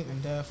to paint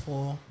and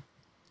therefore,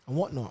 and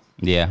whatnot.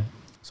 Yeah.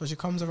 So she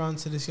comes around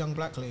to this young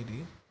black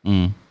lady,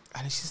 Mm.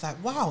 and she's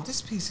like, wow,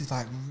 this piece is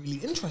like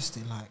really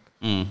interesting. Like,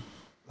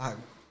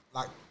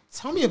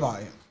 tell me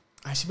about it.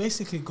 And she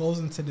basically goes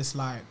into this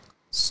like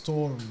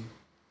story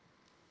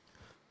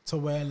to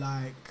where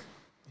like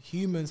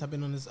humans have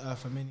been on this earth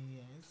for many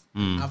years.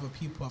 And other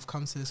people have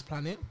come to this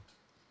planet,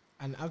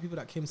 and other people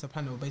that came to the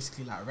planet were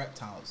basically like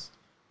reptiles.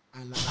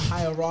 And like the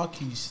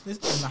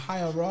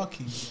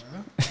hierarchies,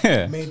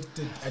 made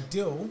a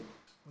deal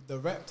with the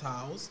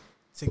reptiles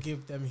to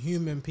give them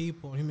human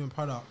people and human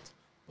product.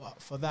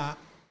 But for that,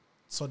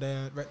 so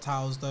the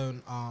reptiles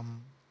don't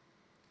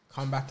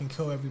come back and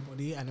kill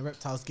everybody, and the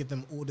reptiles give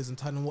them orders and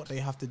tell them what they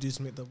have to do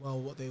to make the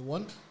world what they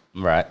want.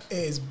 Right. It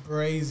is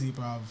brazy,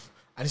 bruv.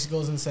 And she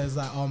goes and says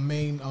that our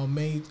main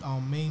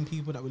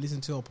people that we listen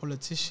to are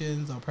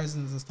politicians, our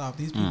presidents and stuff.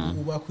 These people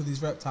all work with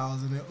these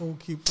reptiles, and they all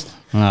keep.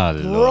 Oh,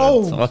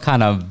 Lord. What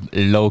kind of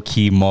low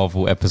key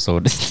Marvel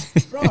episode?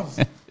 Bruv,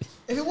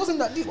 if it wasn't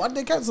that deep, why did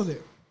they cancel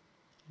it?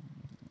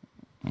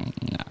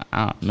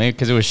 Maybe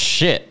because it was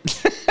shit.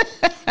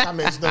 That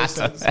makes no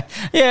sense.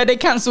 Yeah, they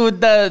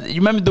cancelled you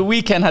remember The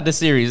Weeknd had the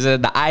series,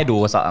 The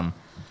Idol or something.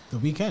 The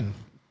Weeknd?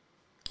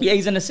 Yeah,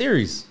 he's in a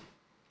series.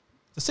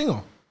 The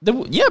singer?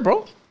 Yeah,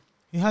 bro.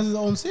 He has his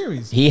own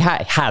series. He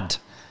had.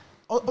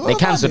 Oh, They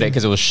cancelled it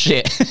because it was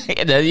shit.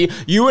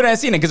 You wouldn't have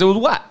seen it because it was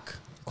whack.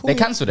 Cool. They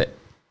cancelled it.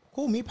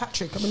 Call me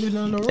Patrick. I've been living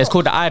on the rock. It's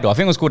called The Idol. I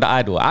think it was called The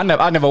Idol. I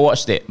never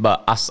watched it,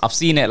 but I've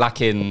seen it like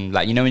in,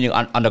 like, you know when you're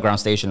underground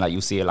station, like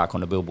you'll see it like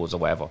on the billboards or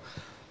whatever.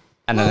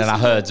 And then I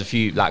heard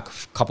a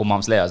couple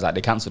months later, like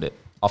they cancelled it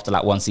after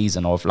like one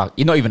season, or like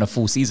not even a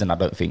full season. I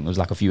don't think it was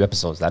like a few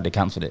episodes that they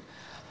cancelled it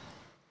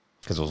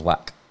because it was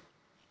whack.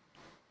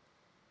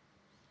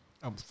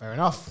 Oh, fair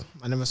enough.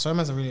 I never saw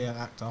him as a really an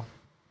actor.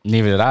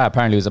 Neither did I.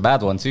 Apparently, it was a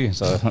bad one too.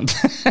 So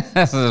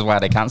this is why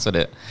they cancelled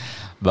it.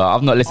 But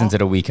I've not listened to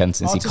The Weeknd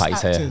since he cut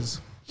his hair.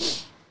 Who's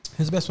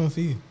the best one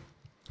for you?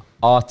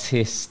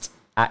 Artist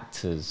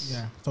actors.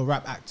 Yeah. So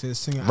rap actors,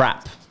 singer.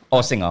 Rap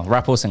or singer.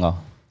 Rap or singer.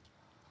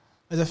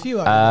 There's a few.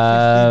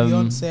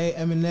 Beyonce,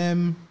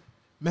 Eminem,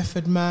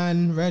 Method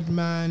Man,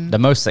 Redman. The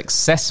most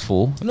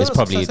successful is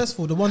probably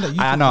successful. The one that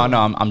you. I know.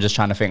 I'm just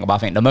trying to think. But I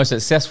think the most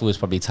successful is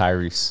probably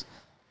Tyrese.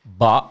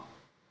 But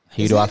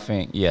who do I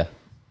think? Yeah.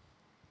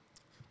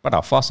 But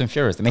Fast and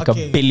Furious, they make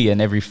 $1 billion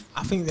every.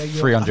 I think that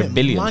 300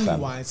 billion.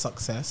 Money-wise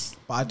success,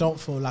 but I don't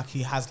feel like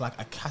he has like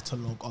a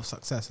catalogue of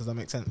success. Does that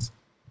make sense?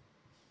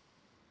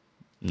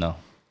 No.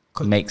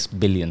 Makes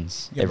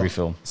billions every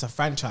film. It's a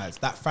franchise.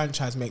 That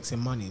franchise makes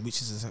him money,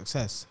 which is a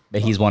success.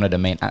 But he's one of the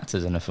main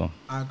actors in the film.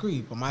 I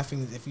agree, but my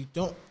thing is, if you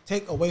don't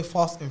take away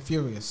Fast and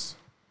Furious,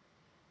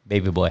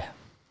 Baby Boy.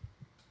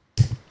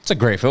 It's a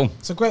great film.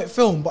 It's a great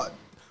film, but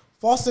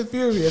Fast and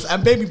Furious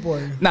and Baby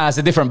Boy. Nah, it's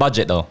a different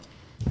budget though.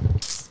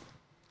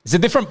 It's a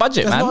different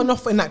budget, There's man. not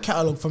enough in that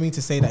catalogue for me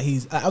to say that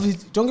he's.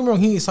 Obviously, don't get me wrong,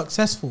 he is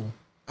successful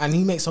and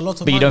he makes a lot of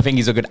money. But you don't think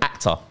he's a good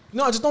actor?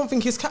 No, I just don't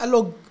think his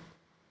catalogue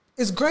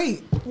is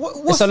great.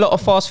 It's a lot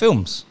of fast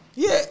films.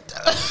 Yeah.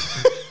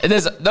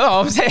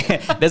 I'm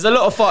saying there's a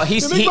lot of fast.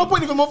 It makes my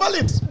point even more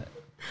valid. It's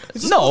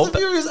just Fast and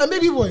Furious and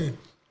Baby Boy.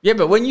 Yeah,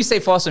 but when you say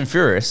Fast and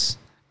Furious,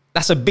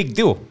 that's a big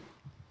deal.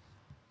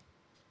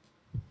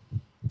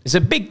 It's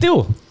a big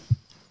deal.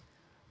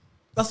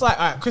 That's like,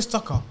 all right, Chris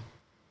Tucker.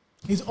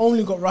 He's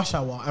only got Rush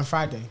Hour and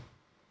Friday.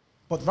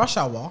 But Rush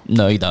Hour...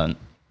 No, he don't.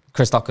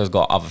 Chris Tucker's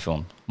got other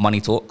film.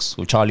 Money Talks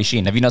with Charlie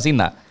Sheen. Have you not seen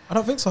that? I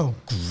don't think so.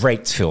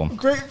 Great film.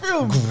 Great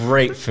film.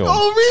 Great film.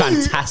 Oh,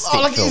 really? Fantastic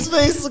like film. His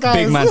face, guys.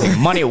 Big man thing.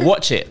 Money,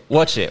 watch it.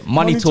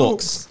 Money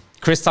Talks.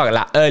 Chris Tucker,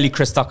 like early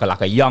Chris Tucker,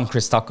 like a young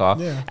Chris Tucker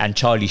and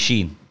Charlie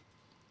Sheen.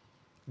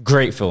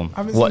 Great film.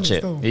 Watch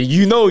it.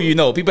 You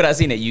know. People that have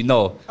seen it, you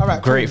know. All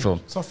right, great film.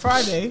 So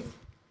Friday,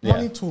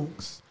 Money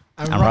Talks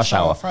and Rush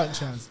Hour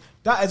franchise.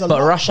 That is a lot.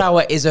 But Rush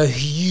Hour is a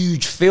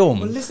huge film.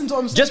 But listen to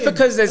what I'm saying. Just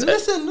because there's...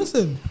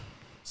 Listen.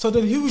 So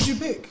then who would you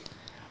pick?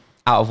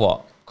 Out of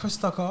what? Chris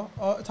Tucker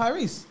or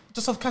Tyrese?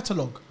 Just off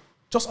catalogue.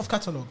 Just off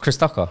catalogue. Chris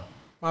Tucker.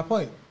 My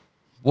point.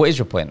 What is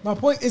your point? My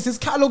point is his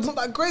catalogue's not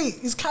that great.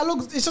 His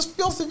catalogue, it's just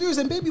Fast and Furious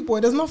and Baby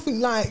Boy. There's nothing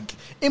like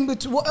in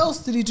between. What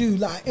else did he do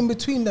like in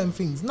between them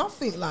things?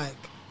 Nothing like.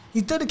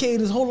 He's dedicated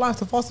his whole life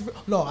to Fast and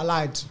Furious. No, I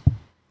lied.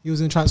 He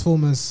was in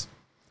Transformers,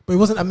 but he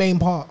wasn't a main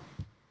part.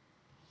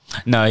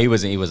 No, he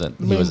wasn't. He was in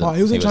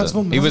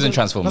Transformers. He was in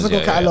Transformers. That's a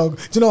good catalogue.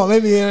 Do you know what?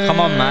 Maybe. Come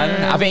on,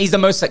 man. I think he's the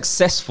most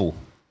successful.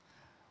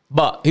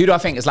 But who do I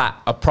think is like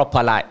a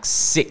proper like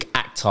sick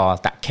actor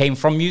that came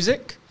from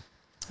music?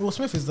 Will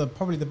Smith is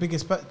probably the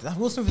biggest.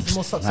 Will Smith is the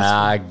most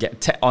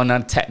successful. On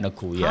a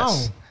technical,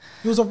 yes. How?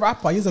 He was a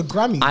rapper. He's a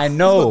Grammy. I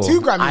know. He's got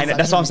 2 Grammys. I know.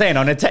 That's what I'm saying.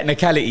 On a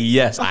technicality,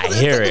 yes, I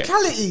hear it.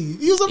 Technicality.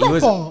 He was a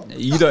rapper.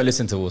 You don't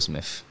listen to Will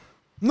Smith.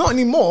 Not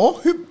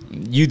anymore.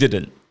 You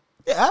didn't.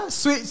 Yeah,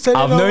 sweet.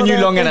 I've known you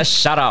long enough.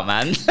 Shut up,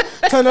 man.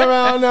 Turn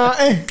around now.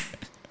 Hey.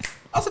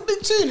 That's a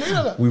big tune. You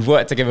know that? We've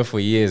worked together for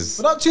years.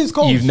 But that tune's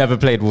cold. You've never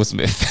played Will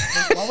Smith.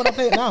 Why would I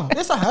play it now?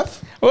 Yes, I have.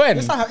 When?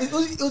 Yes, I have. It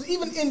was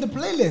even in the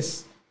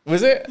playlist.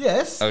 Was it?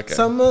 Yes. Okay.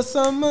 Summer.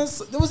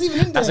 There was even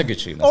in there. That's a good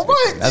tune.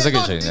 That's a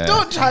good tune. Yeah.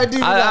 Don't try to do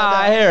that.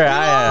 I hear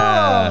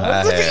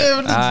it. Look at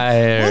him. I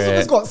hear it. Will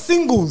Smith's got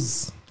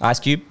singles. Ice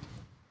Cube.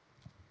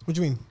 What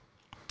do you mean?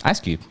 Ice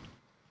Cube.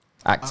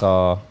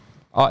 Actor,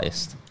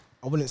 artist.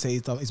 I wouldn't say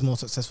he's more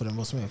successful than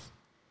Will Smith.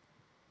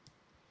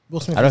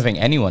 Will Smith. I don't think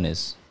anyone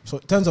is. So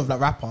in terms of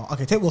like rapper,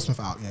 okay, take Will Smith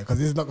out, yeah, because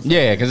it's not.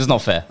 Yeah, because it's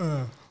not fair.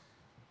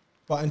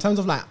 But in terms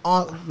of like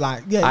art,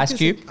 like yeah, Ice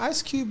Cube.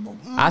 Ice Cube.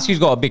 Ice Cube's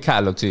got a big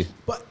catalogue too.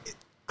 But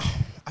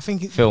I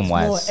think film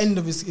more wise, end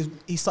of his.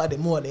 He started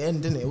it more at the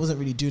end, didn't it? It wasn't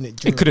really doing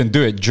it. He couldn't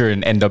do it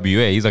during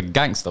NWA. He's a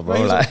gangster,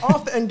 bro. Like Like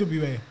after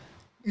NWA,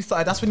 he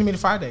started. That's when he made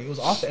Friday. It was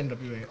after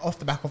NWA, off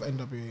the back of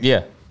NWA.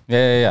 Yeah.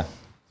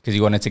 Because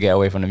he wanted to get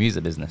away from the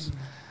music business.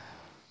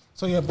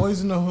 So yeah,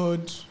 Boys in the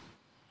Hood.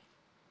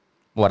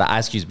 What the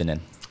Ice Cube's been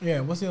in?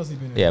 Yeah, what's else he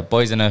been in? Yeah,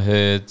 Boys in the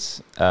Hood,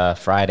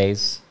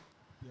 Fridays.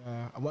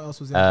 Yeah, and what else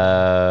was there?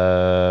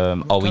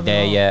 Are We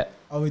There Yet?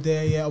 Are We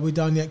There Yet? Are We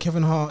Done Yet?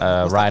 Kevin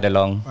Hart. Ride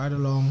Along. Ride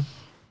Along.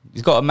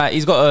 He's got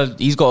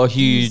a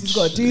huge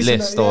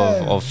list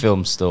of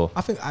films still.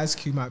 I think Ice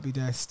Cube might be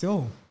there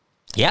still.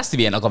 He has to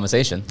be in a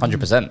conversation,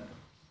 100%.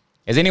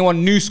 Is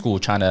anyone new school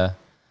trying to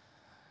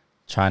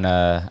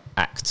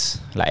act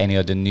like any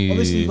of the new?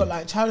 Obviously, you got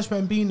like Childish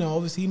Gambino.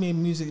 Obviously, he made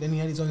music. Then he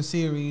had his own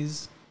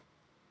series.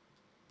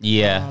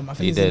 Yeah, I think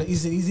he did.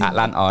 He's in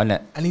Atlanta,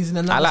 innit? And he's in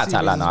another. I liked series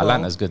Atlanta. as well.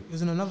 Atlanta's good. He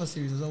was in another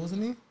series as well,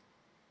 wasn't he?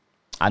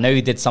 I know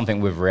he did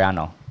something with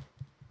Rihanna.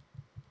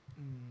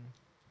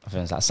 I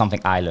think it's like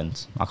something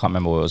Island. I can't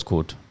remember what it was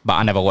called, but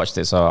I never watched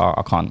it, so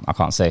I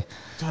can't say.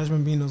 Childish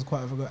Gambino's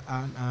quite a good.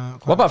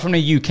 What about from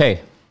the UK?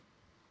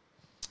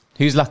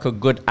 Who's like a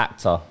good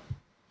actor?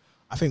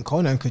 I think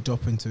Conan could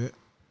drop into it.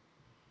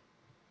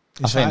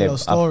 In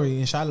Shiloh's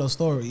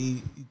story,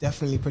 he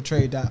definitely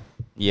portrayed that.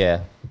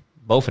 Yeah,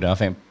 both of them. I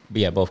think.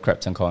 Yeah, both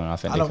Krept and Conan. I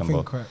think they can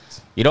both. Krept.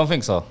 You don't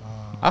think so?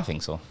 I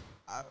think so.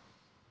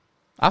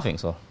 I think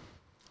so.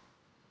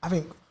 I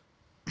think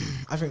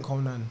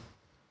Conan.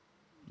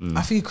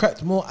 I feel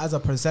Krept more as a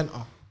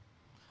presenter.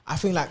 I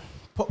think like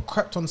put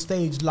Krept on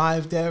stage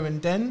live there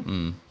and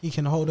then he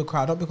can hold a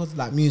crowd. Not because of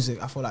like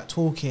music. I feel like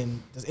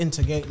talking, just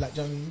integrate, like,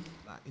 do you know what I mean?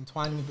 Like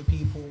entwining with the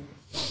people.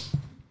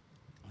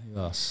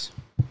 Yes.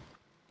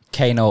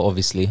 Kano,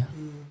 obviously.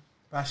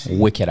 Bashi.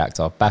 Wicked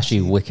actor.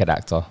 Bashi, wicked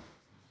actor.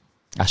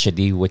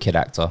 Ashadi, wicked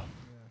actor.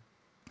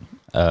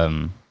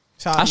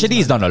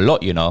 Ashadi's done a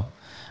lot, you know.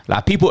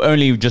 Like people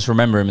only just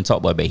remember him in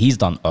Top Boy, but he's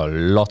done a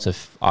lot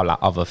of like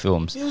other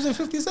films. He was in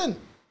 50 Cent.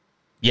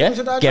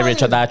 Yeah, Get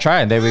Rich or Die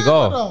Trying. There we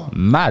go.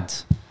 Mad.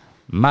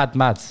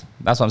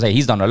 That's what I'm saying.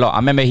 He's done a lot. I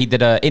remember he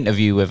did an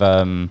interview with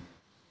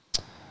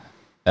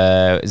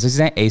is his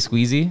name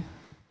A-Squeezy?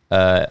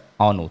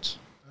 Arnold.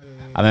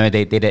 I remember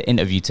they did an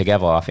interview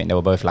together. I think they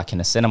were both like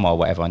in a cinema or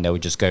whatever, and they were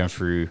just going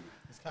through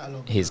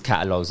his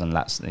catalogs and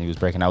he was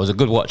breaking out. It was a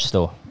good watch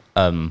still.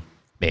 Yeah,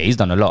 he's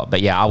done a lot.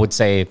 But yeah, I would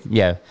say,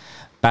 yeah,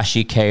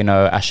 Bashi,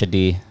 Kano,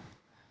 Ashadi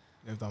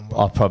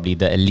are probably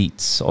the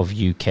elites of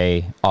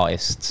UK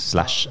artists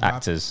 /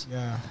 actors.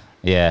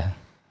 Yeah.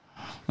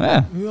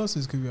 Who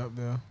else could be up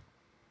there?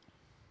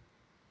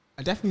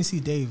 I definitely see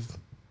Dave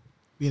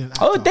being an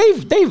actor. Oh,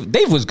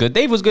 Dave was good.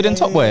 Dave was good in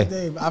Top Boy.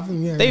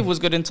 Dave was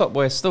good in Top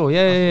Boy still.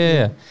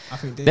 Yeah. I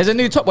think there's a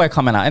new Top Boy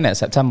coming out, innit?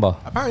 September.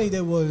 Apparently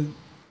they were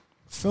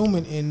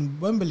filming in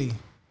Wembley.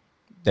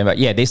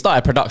 They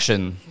started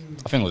production.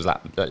 I think it was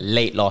like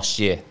late last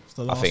year. It's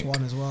the last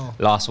one as well.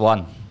 Last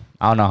one.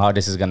 I don't know how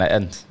this is gonna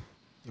end.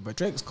 Yeah, but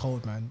Drake's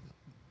cold, man.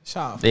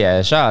 Shout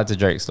out to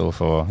Drake still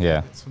for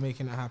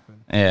making it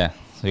happen. Yeah,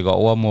 so we got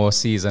one more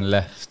season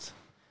left.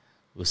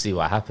 We'll see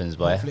what happens,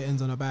 boy. Hopefully it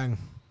ends on a bang.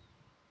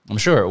 I'm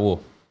sure it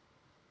will.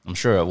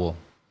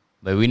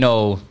 But we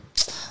know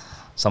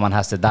someone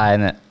has to die,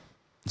 innit?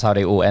 That's how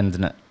they all end,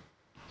 innit?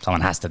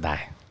 Someone has to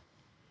die.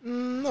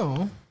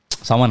 No.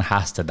 Someone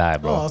has to die,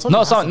 bro. No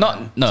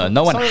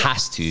one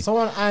has to.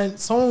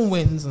 Someone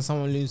wins and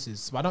someone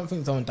loses. But I don't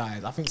think someone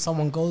dies. I think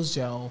someone goes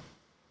jail,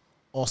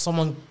 or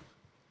someone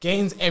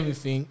gains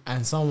everything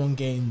and someone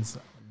gains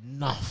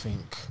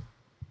nothing.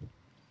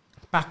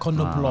 Back on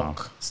the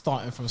block,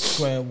 starting from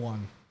square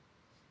one.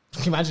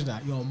 Can you imagine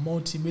that? You're a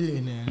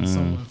multi-millionaire and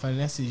someone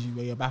finesses you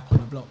where you're back on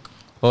the block.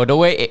 Well, the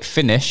way it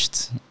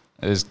finished,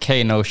 it was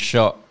Kano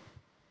shot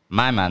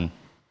my man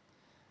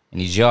in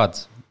his yard.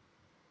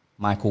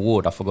 Michael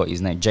Ward, I forgot his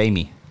name,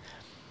 Jamie.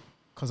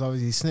 Because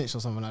obviously he snitched or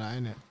something like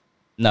that, innit?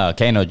 No,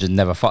 Kano just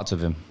never fucked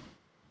with him.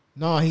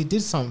 No, he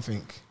did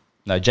something.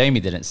 No, Jamie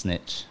didn't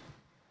snitch.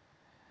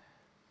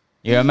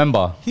 You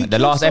remember he the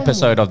last killed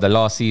episode of the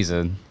last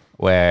season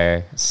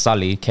where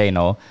Sully,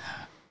 Kano,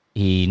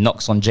 he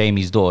knocks on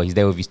Jamie's door. He's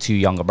there with his two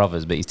younger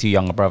brothers, but his two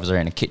younger brothers are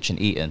in the kitchen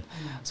eating.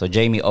 So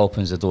Jamie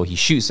opens the door. He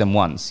shoots him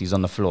once. He's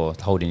on the floor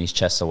holding his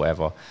chest or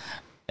whatever.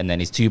 And then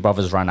his two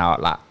brothers run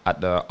out like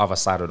at the other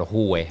side of the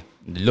hallway.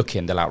 They're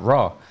looking, they're like,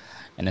 raw.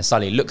 And then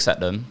Sully looks at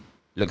them,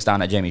 looks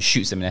down at Jamie,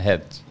 shoots him in the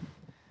head,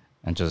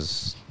 and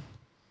just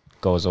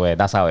goes away.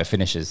 That's how it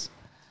finishes.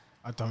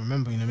 I don't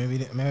remember,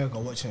 maybe I gotta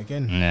watch it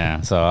again.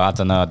 Yeah, so I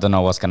don't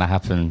know what's gonna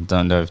happen.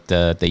 Don't know if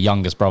the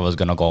youngest brother's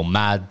gonna go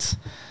mad,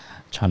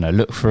 trying to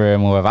look for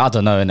him or whatever. I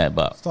don't know, innit?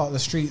 But start the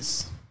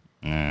streets.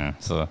 Yeah,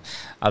 so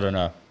I don't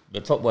know.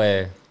 The Top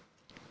Boy,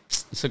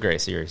 it's a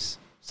great series.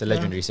 It's a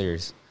legendary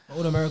series.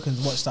 All the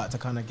Americans watch that to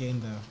kind of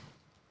gain the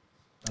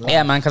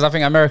yeah, man, because I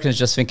think Americans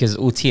just think it's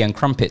all tea and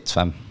crumpets,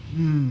 fam.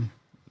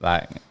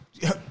 Like,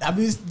 I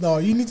mean, no,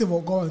 you need to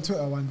go on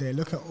Twitter one day,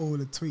 look at all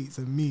the tweets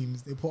and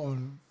memes they put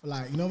on,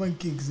 like, you know when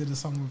Gigs did a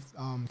song with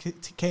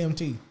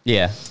KMT?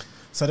 Yeah.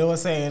 So they were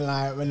saying,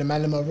 like, when the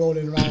man them are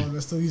rolling around,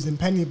 we're still using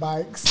penny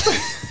bikes.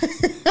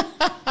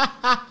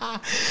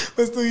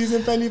 We're still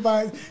using penny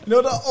bikes. You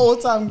know the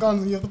old-time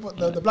guns, you have to put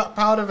the black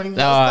powder and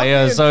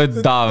yeah, so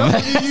dumb.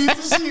 That's what you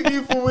used to shoot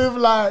people with,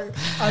 like,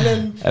 and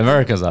then...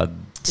 Americans are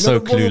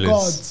so clueless.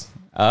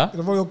 Guards,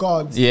 the Royal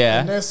Guards. Yeah.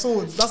 And their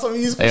swords. That's what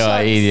we use for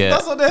idiot.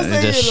 That's what they're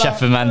saying. Just chef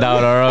a man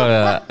down the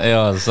road.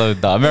 Yeah, so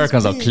dumb.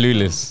 Americans are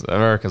clueless.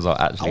 Americans are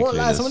actually I won't clueless.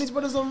 lie, some of these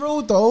brothers on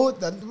road, though,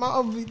 the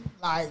amount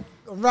of, like,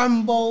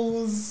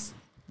 Rambos,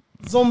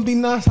 Zombie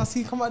Nash, I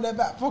see come out their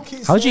back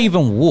pockets. How'd you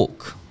even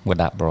walk with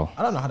that, bro?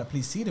 I don't know how the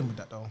police see them with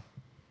that, though.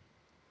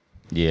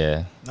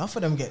 Yeah. Enough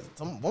of them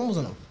one was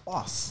on a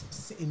bus,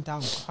 sitting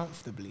down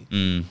comfortably,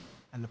 and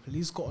the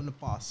police got on the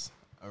bus,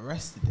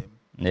 arrested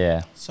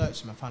him,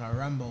 searched him, and found a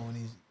Rambo on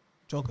his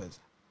joggers.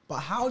 But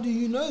how do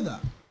you know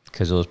that?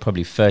 Because it was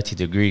probably 30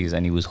 degrees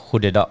and he was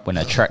hooded up in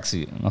a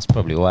tracksuit. That's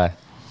probably why.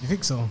 You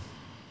think so?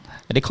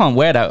 They can't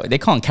wear that. They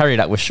can't carry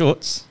that with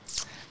shorts.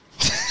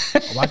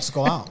 Why just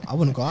go out? I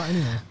wouldn't go out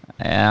anyway.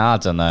 Yeah, I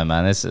don't know,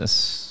 man. It's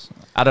just,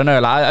 I don't know.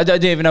 Like, I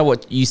don't even know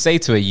what you say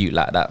to a youth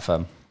like that,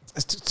 fam.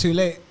 It's too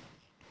late.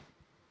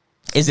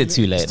 Is it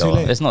too late, though?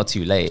 It's not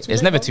too late.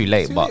 It's never too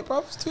late, but...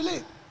 It's too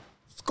late.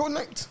 It's good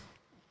night.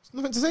 There's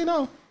nothing to say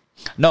now.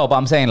 No, but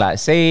I'm saying, like,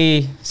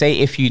 say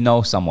if you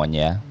know someone,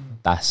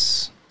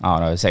 that's, I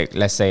don't know,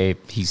 let's say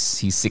he's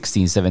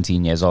 16,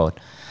 17 years old,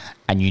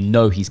 and you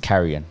know he's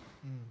carrying.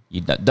 You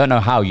don't know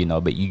how you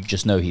know, but you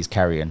just know he's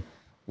carrying.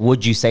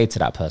 Would you say to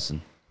that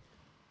person?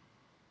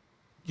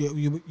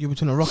 You're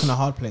between a rock and a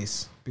hard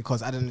place,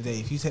 because at the end of the day,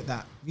 if you take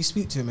that, if you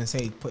speak to him and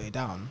say put it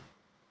down,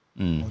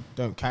 or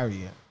don't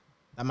carry it,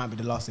 that might be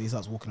the last day he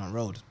starts walking on the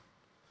road.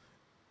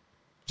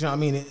 Do you know what I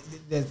mean?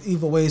 There's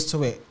either ways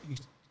to it. You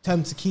tell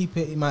him to keep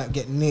it, he might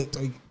get nicked,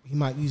 or he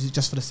might use it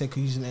just for the sake of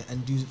using it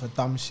and use it for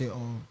dumb shit,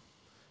 or,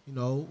 you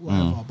know,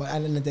 whatever. But at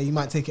the end of the day, you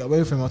might take it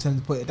away from him or tell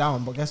him to put it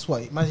down. But guess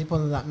what? Imagine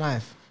putting that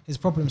knife, his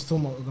problem's still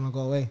not going to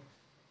go away.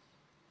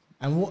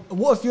 And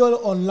what if you're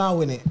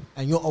allowing it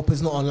and your op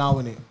is not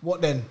allowing it?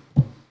 What then?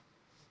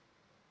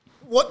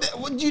 What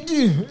do you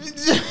do?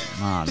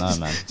 No,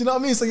 man. Do you know what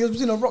I mean? So you're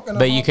between a rock and a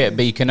hard place.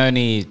 But you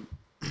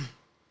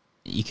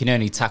can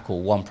only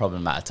tackle one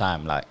problem at a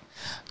time. Like,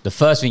 the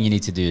first thing you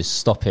need to do is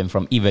stop him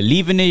from either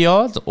leaving the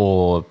yard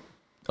or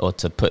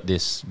to put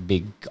this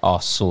big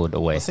ass sword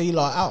away. Let's say you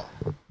lot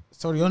out.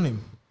 It's already on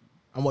him.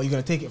 And what, you're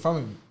going to take it from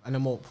him and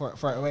then throw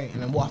it away?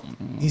 And then what?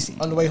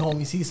 On the way home,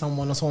 you see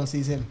someone or someone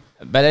sees him.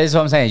 But that's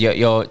what I'm saying.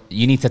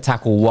 You need to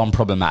tackle one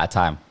problem at a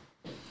time.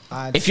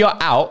 If you're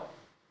out,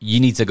 you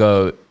need to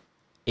go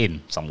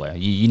in somewhere.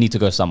 You need to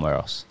go somewhere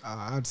else.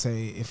 I'd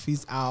say if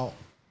he's out,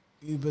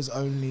 Uber's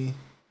only.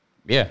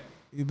 Yeah.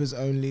 Uber's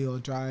only or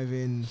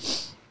driving.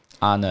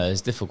 I know,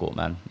 it's difficult,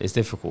 man. It's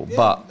difficult. Yeah,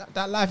 but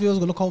that life, you always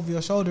got to look over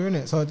your shoulder,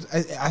 innit? So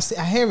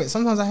I hear it.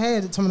 Sometimes I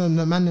hear some of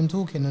the man them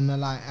talking and they're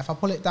like, if I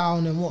pull it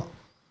down, then what?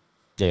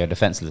 Yeah, you're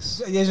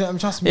defenseless. Yeah,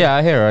 trust me. Yeah,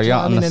 I hear it. You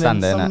understand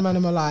it. Some of the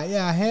men are like,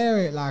 yeah, I hear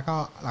it. Like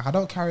I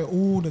don't carry it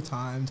all the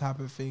time, type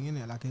of thing,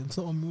 innit? Like it's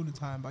not on me all the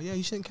time. But yeah,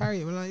 you shouldn't carry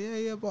it. We're like,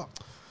 yeah, but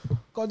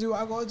gotta do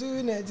what I gotta do,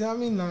 innit? Do you know what I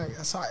mean? Like,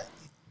 it's like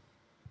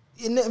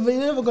you're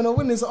never gonna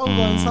win. It's an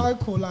ongoing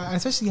cycle. Like,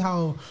 especially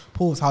how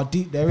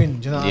deep they're in.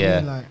 Do you know what I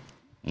mean? Like,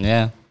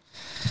 yeah.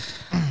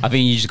 I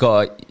think you just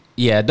got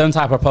them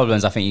type of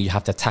problems. I think you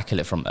have to tackle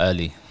it from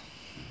early.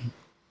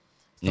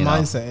 The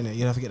mindset, innit?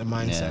 You have to get the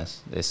mindset.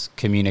 Yes. It's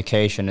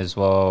communication as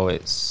well.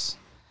 It's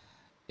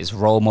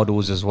role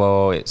models as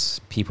well. It's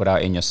people that are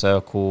in your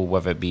circle,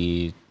 whether it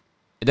be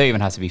it don't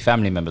even have to be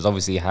family members.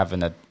 Obviously,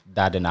 having a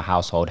dad in a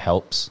household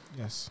helps.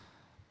 Yes.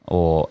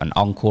 Or an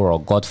uncle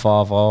or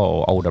godfather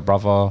or older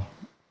brother.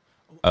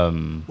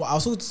 Well, I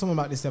was talking to someone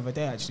about this the other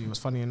day, actually. It was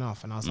funny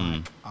enough. And I was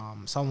like,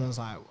 someone's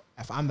like,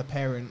 if I'm the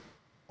parent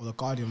or the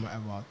guardian,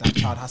 whatever, that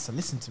child has to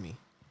listen to me.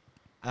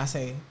 And I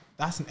say,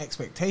 that's an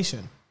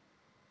expectation.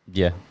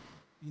 Yeah.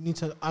 You need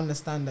to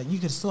understand that you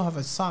could still have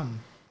a son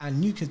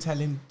and you could tell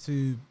him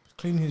to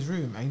clean his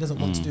room and he doesn't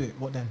want to do it.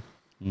 What then?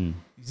 He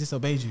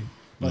disobeyed you.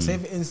 But say,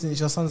 for instance,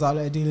 your son's out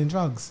there dealing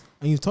drugs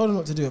and you've told him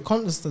not to do it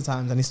countless of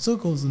times and he still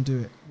goes and do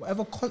it.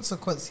 Whatever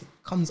consequence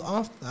comes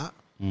after that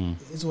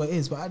is what it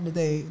is. But at the end of the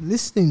day,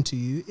 listening to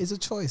you is a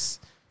choice.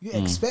 You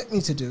expect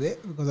me to do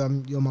it because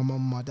you're my mum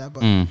and my dad.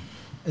 But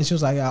and she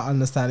was like, yeah, I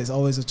understand. It's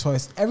always a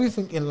choice.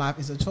 Everything in life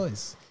is a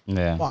choice.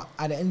 Yeah. But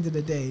at the end of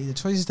the day, the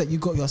choices that you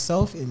got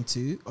yourself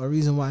into are a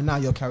reason why now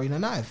you're carrying a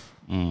knife.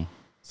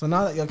 So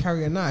now that you're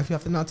carrying a knife, you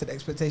have to now take the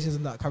expectations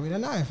of not carrying a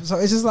knife. So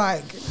it's just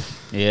like,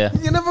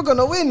 you're never going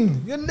to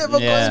win. You're never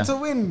going to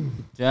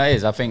win. Yeah, it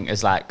is.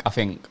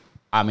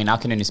 I mean, I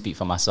can only speak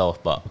for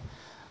myself, but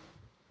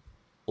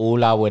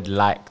all I would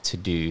like to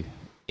do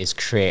is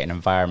create an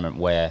environment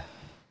where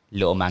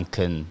little man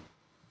can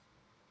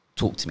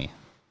talk to me.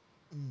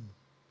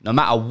 No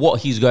matter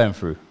what he's going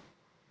through,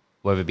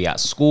 whether it be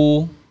at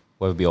school,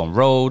 whether it be on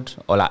road,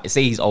 or like,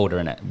 say he's older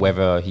in it,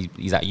 whether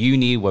he's at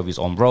uni, whether he's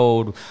on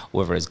road,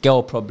 whether it's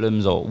girl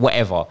problems or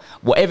whatever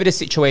the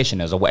situation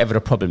is or whatever the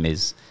problem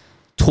is,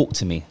 talk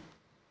to me.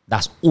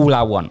 That's all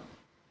I want.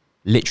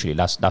 Literally,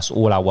 that's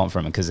all I want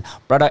from him. Because,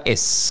 brother,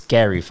 it's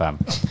scary, fam.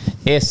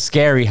 It's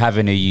scary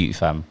having a youth,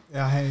 fam.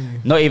 Yeah, I hear you.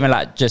 Not even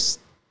like just,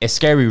 it's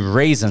scary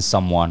raising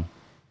someone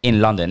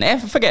in London.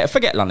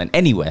 Forget London,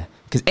 anywhere.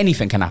 Because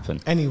anything can happen.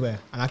 Anywhere.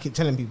 And I keep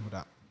telling people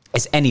that.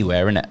 It's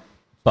anywhere, innit?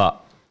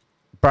 But,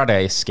 brother,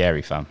 it's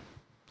scary, fam.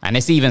 And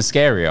it's even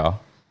scarier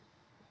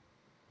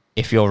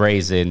if you're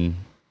raising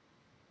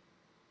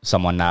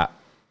someone that,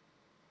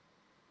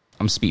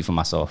 I'm speaking for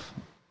myself.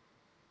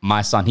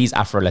 My son, he's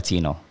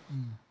Afro-Latino.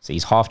 So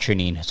he's half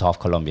Trinidad, he's half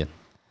Colombian.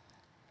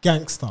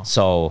 Gangster.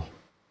 So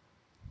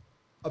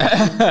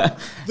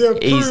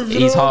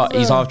he's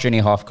half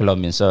Trinidad, half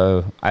Colombian.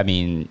 So I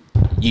mean,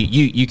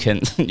 you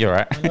can you're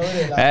right.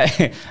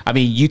 I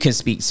mean, you can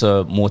speak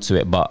more to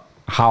it, but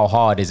how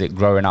hard is it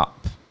growing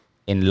up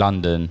in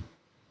London,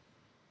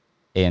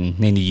 in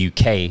the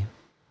UK,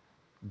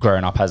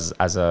 growing up as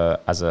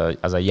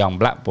a young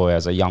black boy,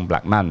 as a young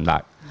black man?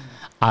 Like,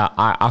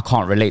 I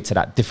can't relate to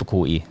that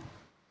difficulty.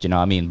 Do you know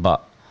what I mean?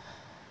 But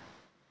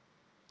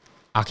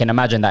I can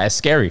imagine that it's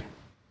scary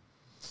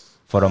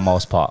for the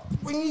most part.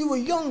 When you were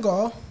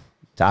younger,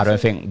 I don't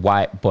think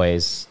white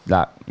boys,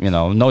 like, you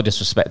know, no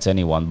disrespect to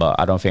anyone, but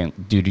I don't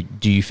think, do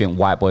you think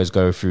white boys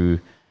go through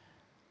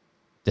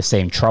the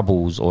same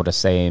troubles or the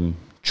same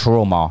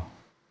trauma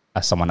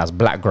as someone that's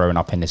black growing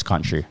up in this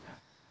country?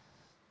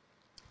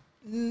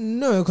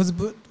 No, because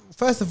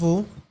first of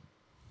all,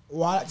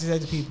 what I like to say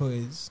to people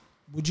is,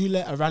 would you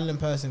let a random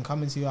person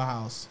come into your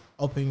house,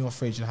 open your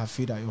fridge and have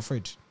food out your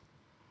fridge?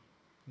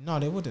 No,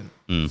 they wouldn't.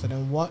 So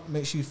then what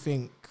makes you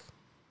think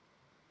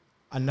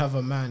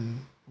another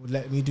man would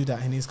let me do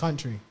that in his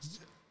country?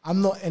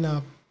 I'm not in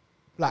a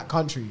black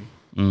country.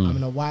 I'm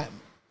in a white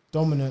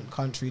dominant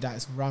country that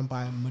is run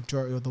by a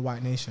majority of the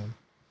white nation.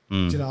 Do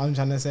you know what I'm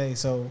trying to say?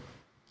 So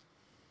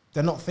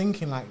they're not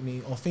thinking like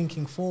me or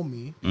thinking for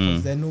me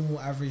because their normal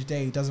average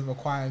day doesn't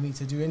require me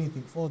to do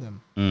anything for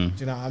them. Do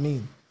you know what I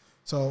mean?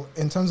 So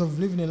in terms of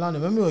living in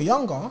London, when we were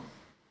younger,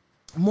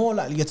 more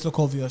likely you get to look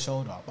over your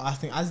shoulder. But I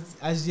think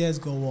as years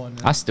go on...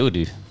 I still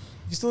do.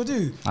 You still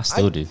do? I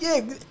still do.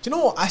 Yeah, do you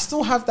know what? I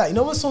still have that. You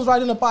know when someone's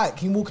riding a bike,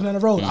 he's walking on the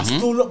road, I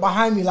still look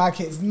behind me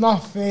like it's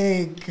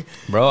nothing.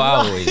 Bro, I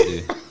always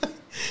do.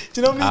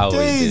 Do you know how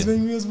many days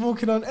when you was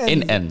walking on ends?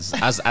 In ends.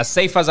 As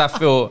safe as I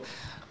feel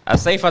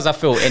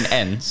in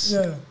ends,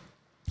 yeah.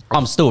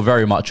 I'm still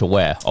very much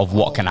aware of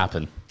what can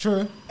happen.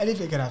 True.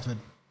 Anything can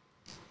happen.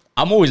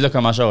 I'm always looking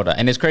on my shoulder,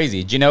 and it's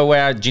crazy. Do you know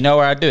where I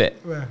do it?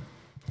 Where?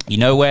 You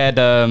know where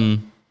the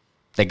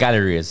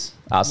gallery is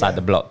outside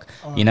the block?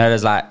 You know,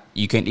 there's like,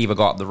 you can either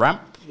go up the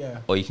ramp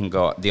or you can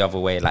go the other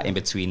way, like in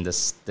between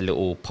the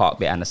little park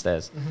bit and the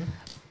stairs.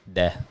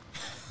 There.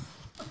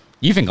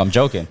 You think I'm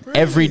joking? Really?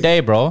 Every day,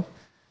 bro.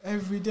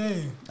 Every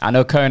day. I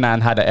know Conan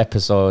had an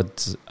episode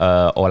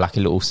or like a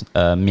little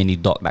mini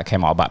doc that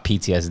came out about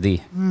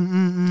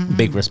PTSD.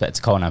 Big respect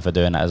to Conan for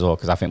doing that as well,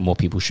 because I think more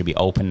people should be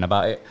open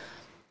about it.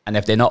 And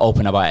if they're not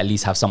open about it, at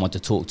least have someone to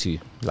talk to,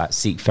 like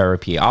seek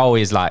therapy. I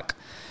always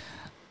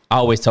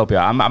tell people,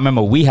 I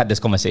remember we had this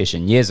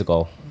conversation years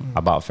ago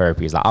about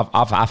therapy. It's like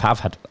I've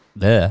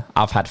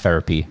had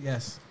therapy.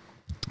 Yes.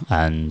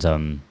 And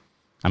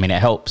I mean, it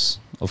helps.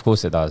 Of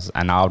course it does.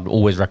 And I would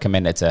always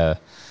recommend it to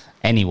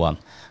anyone.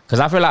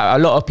 Because I feel like a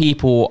lot of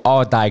people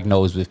are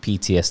diagnosed with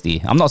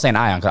PTSD. I'm not saying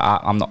I am, 'cause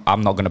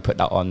I'm not going to put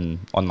that on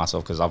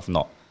myself, because I've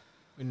not.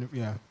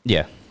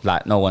 Yeah.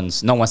 Like no one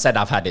said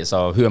I've had it.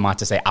 So who am I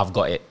to say I've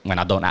got it when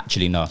I don't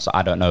actually know? So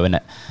I don't know,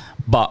 innit?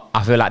 But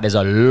I feel like there's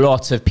a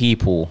lot of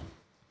people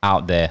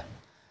out there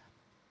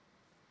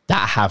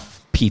that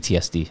have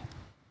PTSD.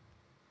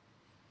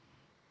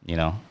 you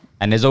know.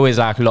 And there's always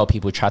like a lot of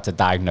people try to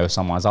diagnose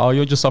someone as, oh,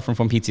 you're just suffering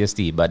from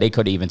PTSD, but they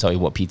couldn't even tell you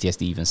what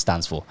PTSD even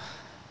stands for.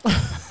 Do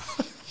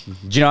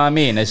you know what I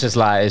mean? It's just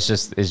like, it's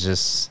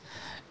just,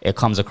 it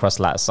comes across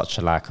like such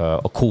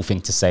a cool thing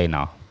to say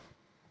now.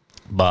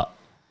 But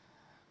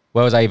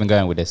where was I even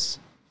going with this?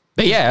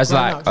 But yeah, it's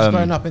like,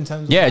 growing up in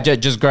terms of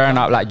just growing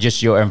up, like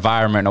just your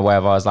environment or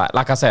whatever. I was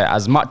like I said,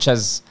 as much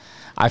as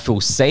I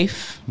feel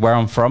safe where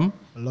I'm from,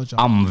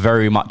 I'm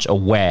very much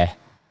aware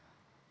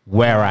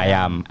where I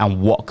am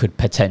and what could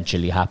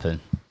potentially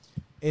happen.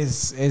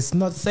 It's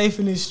not safe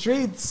in the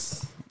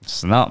streets.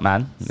 It's not,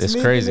 man. It's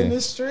Sleeping crazy in the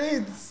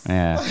streets.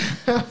 Yeah.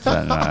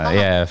 But,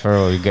 yeah, for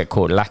real, you get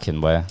caught lacking,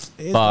 boy.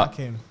 It is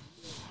lacking.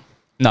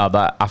 No,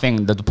 but I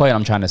think the point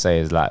I'm trying to say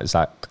is like, it's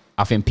like,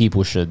 I think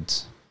people should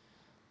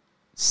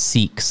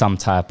seek some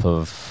type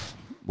of,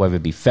 whether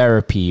it be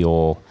therapy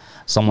or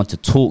someone to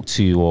talk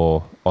to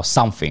or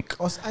something.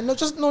 And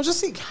just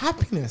seek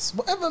happiness.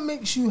 Whatever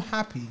makes you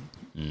happy,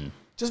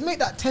 just make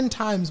that 10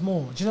 times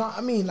more. Do you know what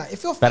I mean? Like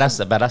if you're, that's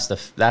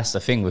the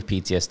thing with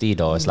PTSD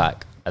though. It's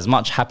like as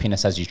much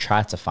happiness as you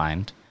try to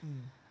find,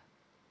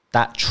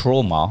 that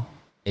trauma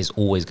is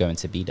always going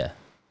to be there.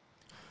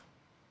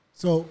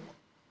 So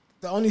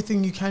the only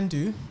thing you can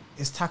do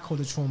is tackle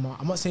the trauma.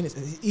 I'm not saying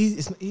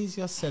it's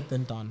easier said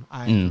than done.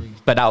 I agree.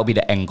 But that would be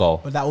the end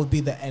goal. But that would be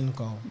the end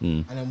goal.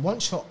 And then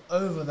once you're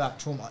over that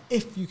trauma,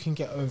 if you can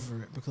get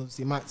over it, because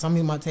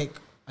something might take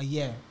a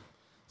year,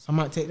 some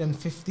might take them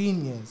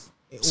 15 years.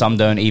 Some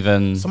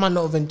might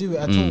not even do it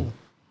at all.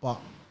 But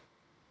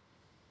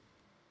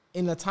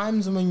in the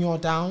times when you're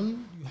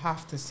down, you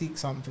have to seek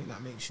something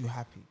that makes you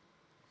happy.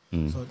 So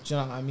do you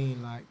know what I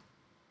mean? Like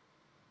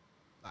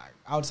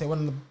I would say one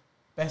of the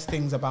best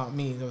things about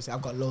me is obviously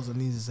I've got loads of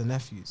nieces and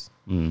nephews.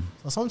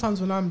 So sometimes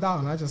when I'm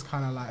down, I just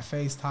kind of like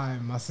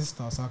FaceTime my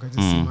sister so I can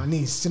just see my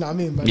niece. Do you know what I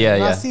mean? But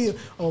when I see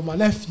my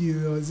nephew,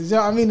 do you know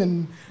what I mean?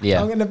 And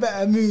I'm in a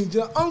better mood.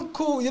 You know, I'm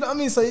cool. You know what I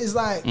mean? So it's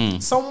like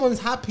someone's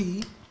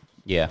happy.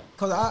 Yeah.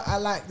 Because I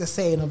like the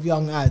saying of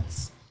young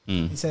ads.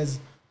 He says,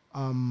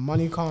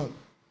 money can't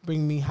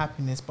bring me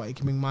happiness, but it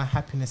can bring my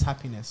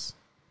happiness.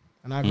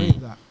 And I agree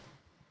with that.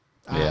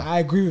 I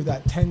agree with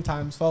that 10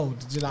 times fold.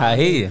 Do you know what I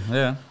mean? Hear you.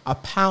 Yeah.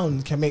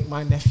 £1 can make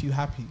my nephew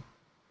happy.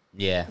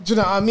 Yeah. Do you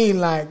know what I mean?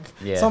 Like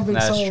something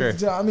that's so. true. Do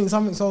you know what I mean?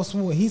 Something so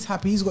small. He's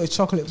happy. He's got his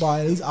chocolate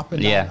bar. He's up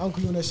and down.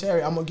 Uncle, you wanna share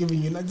it? I'm not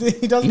giving you.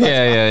 He does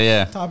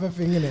that type of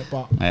thing in it.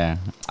 But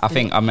I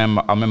think I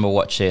remember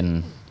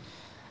watching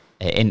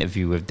an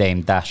interview with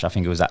Dame Dash. I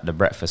think it was at the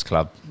Breakfast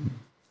Club,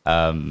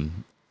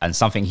 and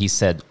something he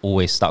said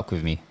always stuck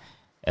with me.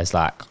 It's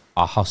like,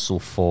 I hustle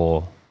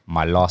for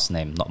my last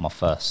name, not my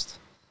first.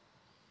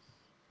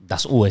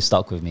 That's always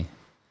stuck with me.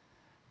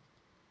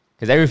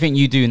 Because everything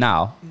you do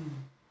now,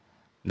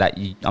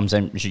 I'm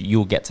saying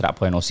you'll get to that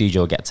point, or CJ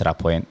will get to that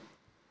point.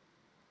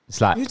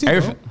 It's like you too,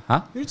 everything,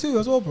 bro. You too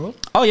as well, bro.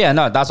 Oh yeah,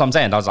 no, that's what I'm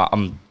saying. That's like,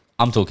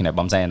 I'm talking it,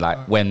 but I'm saying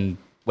like when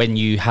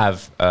you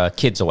have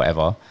kids or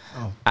whatever,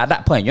 at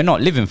that point you're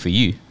not living for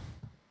you.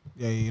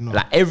 Yeah, you're not.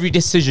 Like every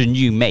decision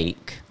you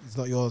make, it's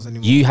not yours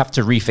anymore. You have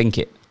to rethink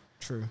it.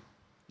 True.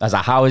 That's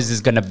like, how is this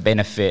going to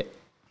benefit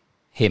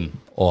him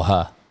or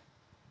her?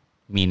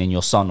 Meaning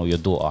your son or your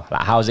daughter.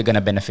 Like, how is it going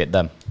to benefit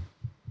them?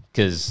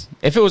 Because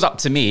if it was up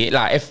to me,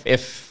 like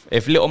if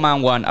little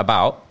man weren't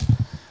about,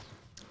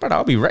 brother,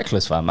 I'll be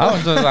reckless, fam. I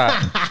was just like,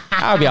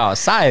 I'll be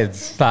outside.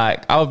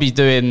 Like, I'll be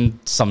doing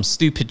some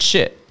stupid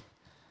shit.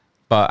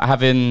 But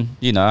having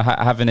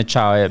a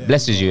child, it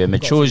blesses you, it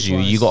matures you.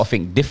 You got to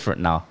think different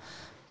now.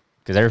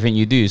 Because everything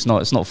you do, it's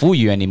not for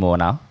you anymore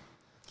now.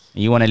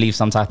 You want to leave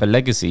some type of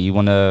legacy. You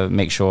want to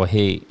make sure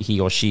he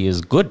or she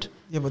is good.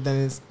 Yeah, but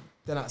then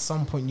at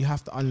some point you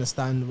have to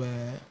understand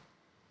where,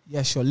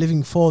 yes, you're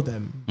living for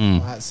them.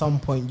 But at some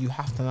point you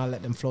have to now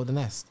let them flow the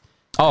nest.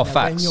 Oh,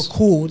 facts.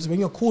 When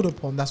you're called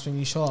upon, that's when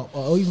you show up.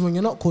 Or even when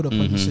you're not called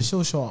upon, you should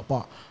still show up.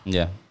 But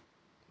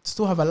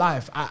still have a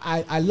life.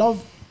 I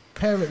love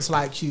parents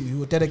like you who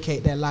will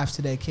dedicate their life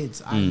to their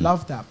kids. I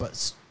love that. But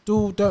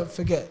still don't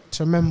forget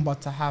to remember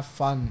to have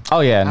fun.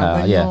 Oh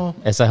yeah,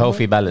 it's a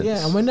healthy balance.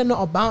 Yeah, and when they're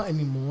not about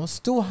anymore,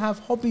 still have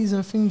hobbies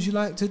and things you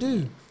like to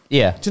do.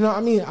 Yeah. Do you know what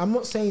I mean? I'm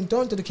not saying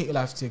don't dedicate your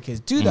life to your kids.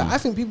 Do that. I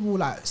think people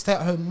like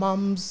stay-at-home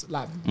mums,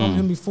 like mum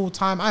can be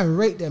full-time. I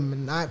rate them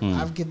and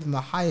I've given them the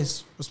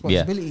highest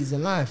responsibilities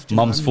in life.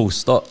 Mums full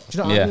stop. Do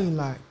you know what I mean?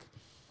 Like,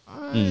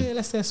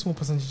 let's say a small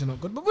percentage are not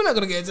good, but we're not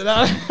going to get into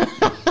that.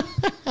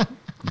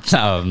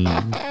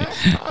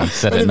 I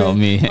said it, not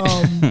me.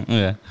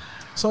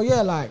 So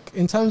yeah, like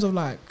in terms of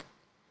like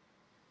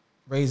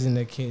raising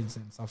their kids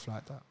and stuff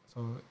like that.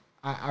 So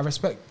I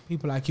respect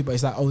people like you, but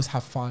it's like always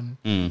have fun,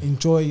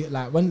 enjoy it.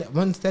 Like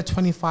once they're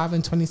 25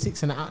 and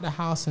 26 and they're out the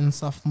house and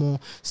stuff more,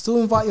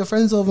 still invite your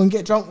friends over and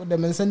get drunk with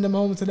them and send them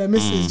home to their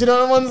missus. Do you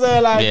know what I'm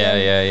saying? Like,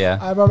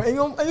 yeah.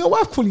 And your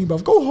wife calling you,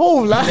 bruv, go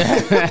home, like. You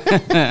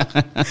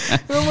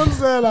know what I'm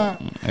saying? Like,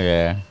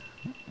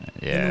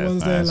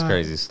 that's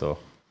crazy stuff.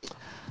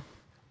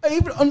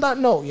 Even on that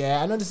note,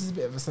 I know this is a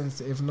bit of a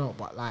sensitive note,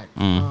 but like,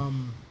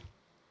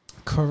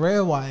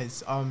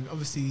 career-wise,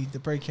 obviously the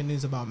breaking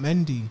news about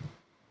Mendy.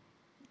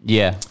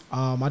 Yeah.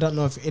 I don't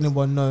know if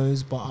anyone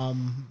knows, but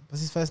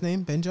what's his first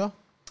name?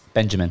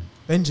 Benjamin.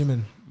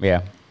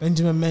 Yeah.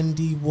 Benjamin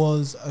Mendy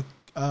was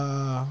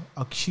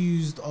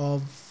accused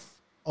of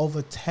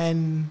over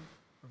 10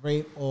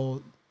 rape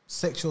or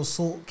sexual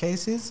assault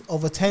cases.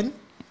 Over 10.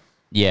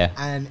 Yeah.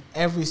 And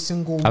every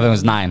single... I think it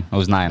was 9. It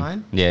was 9.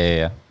 9?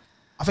 Yeah.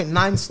 I think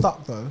 9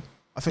 stuck though.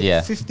 I think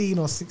Yeah. 15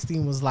 or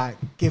 16 was like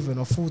given,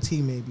 or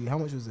 14 maybe. How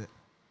much was it?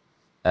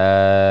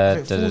 I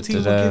think 14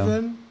 were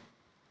given.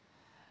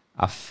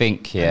 I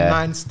think, yeah.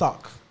 And 9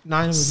 stuck.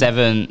 9 was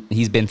 7.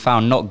 He's been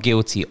found not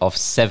guilty of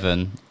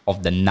 7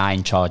 of the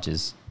 9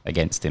 charges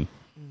against him.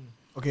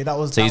 Okay, that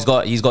was... So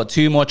he's got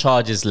 2 more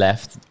charges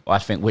left, I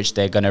think, which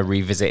they're going to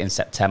revisit in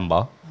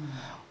September.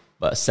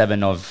 But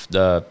 7 of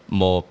the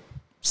more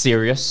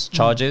serious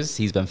charges,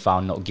 he's been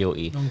found not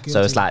guilty.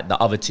 So it's like the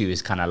other 2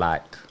 is kind of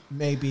like...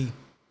 Maybe,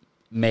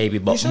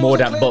 but sure more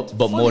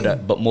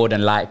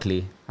than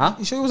likely. Huh?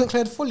 You sure he wasn't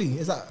cleared fully?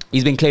 Is that...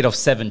 He's been cleared of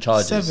 7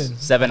 charges.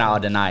 7 out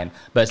of the 9.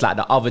 But it's like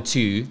the other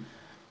 2...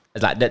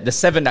 It's like the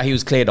 7 that he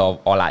was cleared of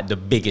are like the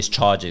biggest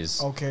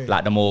charges. Okay.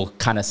 Like the more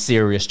kind of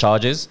serious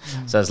charges.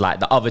 So it's like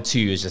the other 2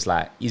 is just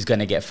like he's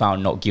gonna get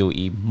found not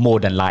guilty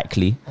more than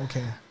likely.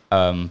 Okay.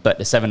 But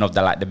the 7 of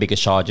the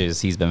biggest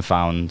charges, he's been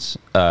found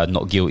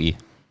not guilty.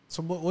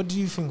 So what do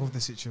you think of the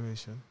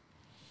situation?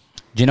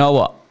 Do you know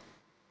what?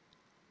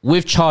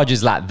 With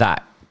charges like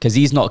that, because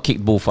he's not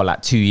kicked ball for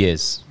like 2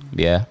 years.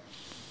 Yeah.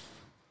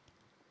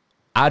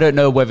 I don't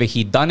know whether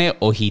he done it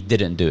or he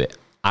didn't do it.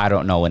 I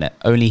don't know, innit?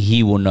 Only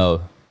he will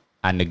know.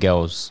 And the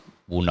girls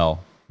will know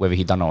whether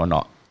he done it or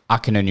not. I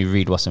can only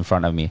read what's in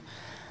front of me.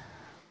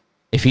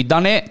 If he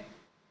done it,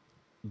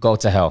 go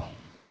to hell.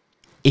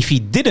 If he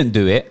didn't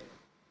do it,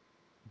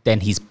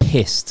 then he's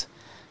pissed.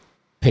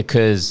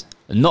 Because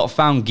not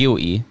found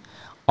guilty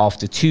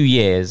after 2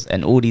 years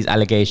and all these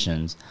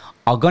allegations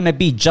are going to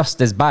be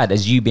just as bad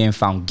as you being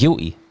found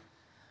guilty.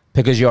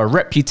 Because your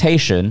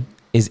reputation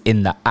is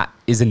in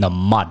the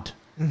mud.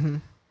 Mm-hmm.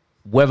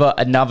 Whether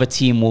another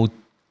team will...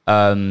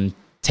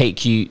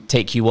 take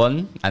you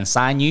on and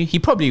sign you, he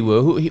probably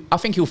will. I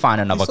think he'll find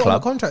another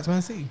club. Contract,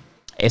 Man City.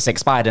 It's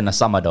expired in the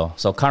summer though,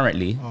 so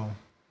currently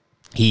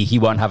he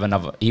won't have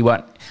another. He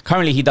won't.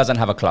 Currently, he doesn't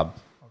have a club.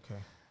 Okay.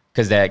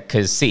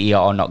 Because City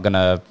are not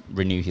gonna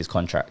renew his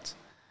contract,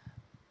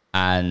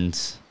 and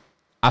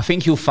I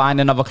think he'll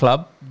find another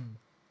club.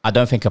 I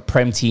don't think a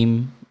Prem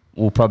team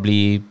will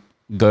probably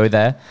go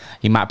there.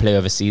 He might play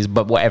overseas,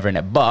 but whatever in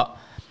it. But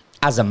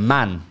as a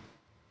man,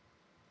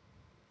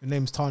 your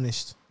name's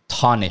tarnished.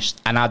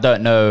 And I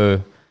don't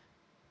know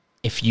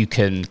if you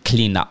can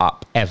clean that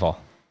up ever.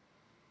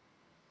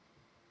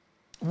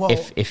 Well,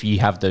 if you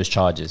have those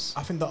charges,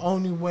 I think the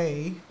only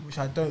way, which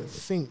I don't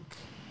think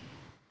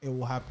it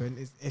will happen,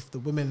 is if the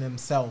women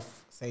themselves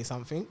say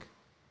something,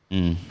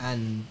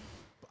 and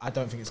I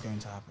don't think it's going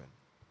to happen.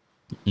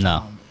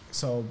 No.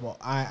 But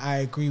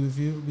I agree with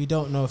you. We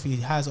don't know if he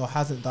has or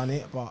hasn't done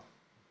it, but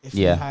if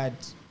he had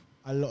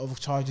a lot of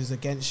charges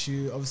against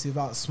you, obviously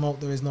without smoke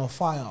there is no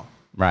fire.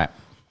 Right.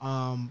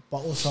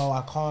 But also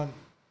I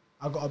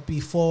got to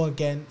be for,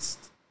 against,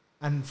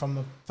 and from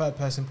a third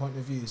person point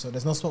of view. So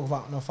there's no smoke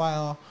without no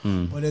fire.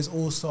 But there's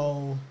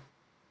also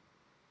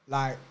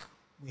like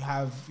we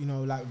have,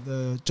 like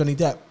the Johnny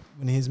Depp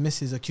when his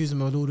missus accused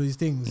him of all these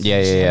things.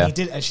 Yeah.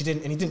 And he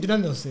didn't do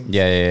none of those things.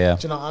 Yeah.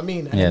 Do you know what I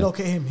mean? And then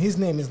look at him, his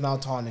name is now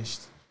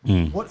tarnished.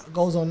 What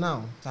goes on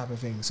now? Type of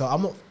thing. So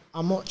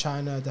I'm not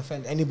trying to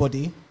defend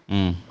anybody.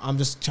 I'm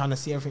just trying to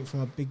see everything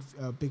from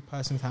a big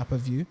person type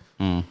of view.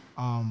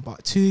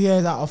 But 2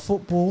 years out of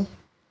football,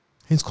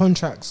 his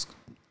contract's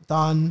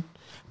done,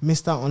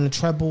 missed out on a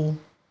treble.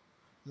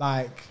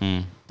 Like,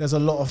 there's a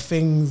lot of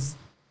things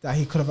that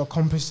he could have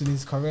accomplished in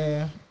his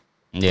career.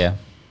 Yeah.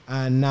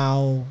 And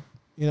now,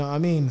 you know what I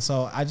mean?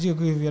 So I do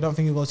agree with you. I don't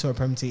think he'll go to a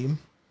Prem team.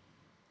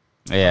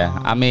 Yeah.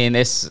 I mean,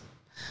 a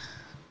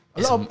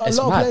lot of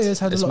players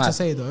had a lot to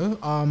say, though.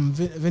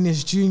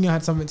 Vinicius Jr.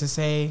 had something to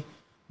say.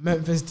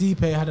 Memphis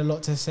Depay had a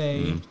lot to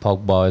say.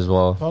 Pogba as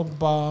well.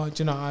 Pogba,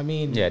 do you know what I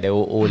mean? Yeah, they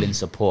were all in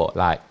support.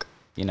 Like,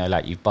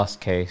 you've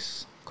bust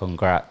case,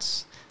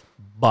 congrats.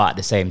 But at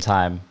the same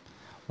time,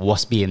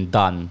 what's being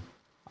done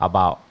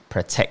about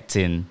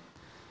protecting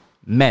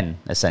men,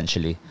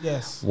 essentially?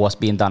 Yes. What's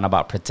being done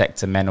about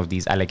protecting men of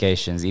these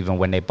allegations, even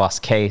when they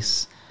bust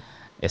case?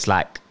 It's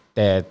like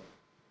their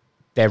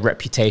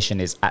reputation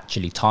is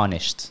actually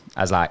tarnished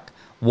as like,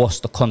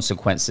 what's the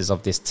consequences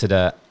of this to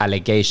the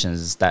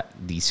allegations that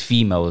these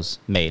females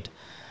made?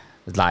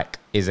 Like,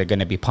 is there going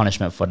to be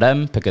punishment for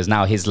them? Because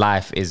now his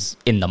life is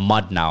in the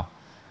mud now.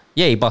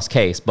 Yeah, he bust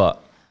case,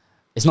 but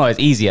it's not as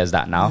easy as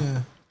that now.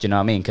 Yeah. Do you know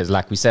what I mean? Because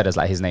like we said, it's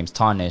like his name's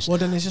tarnished. Well,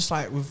 then it's just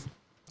like with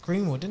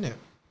Greenwood, isn't it?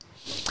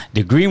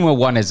 The Greenwood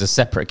one is a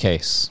separate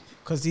case.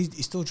 Because he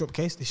still dropped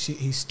case.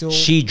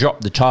 She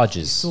dropped the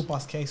charges. He still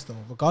bust case, though.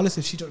 Regardless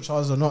if she dropped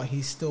charges or not,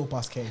 he still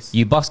bust case.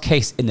 You bust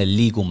case in a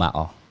legal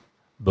matter.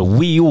 But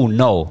we all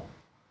know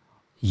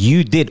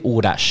you did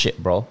all that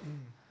shit, bro.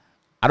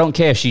 I don't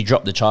care if she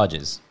dropped the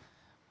charges.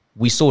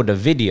 We saw the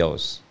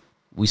videos.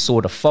 We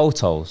saw the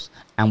photos.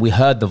 And we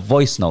heard the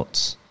voice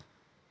notes.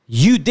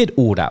 You did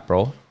all that,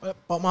 bro.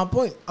 But my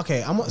point,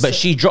 okay, I'm not. But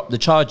she dropped the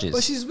charges.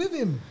 But she's with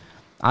him.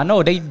 I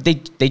know they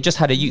just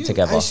had a youth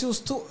together. And she was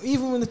still,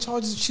 even when the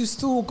charges, she was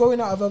still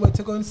going out of her way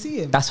to go and see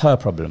him. That's her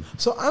problem.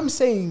 So I'm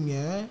saying,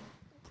 yeah,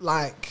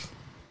 like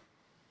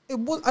it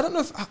was.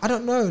 I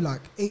don't know.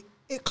 Like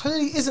it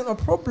clearly isn't a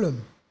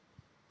problem.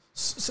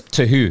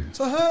 To who?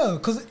 To her,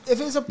 because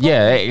if it's a problem,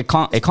 Yeah, it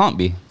can't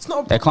be. It's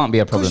not. A problem. It can't be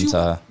a problem to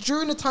her.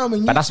 During the time when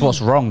you. But that's what's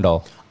wrong,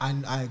 though.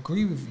 And I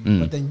agree with you.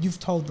 But then you've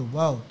told the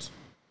world.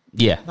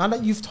 Yeah. Now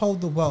that you've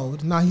told the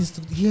world, now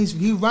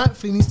he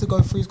rightfully needs to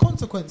go through his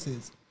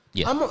consequences.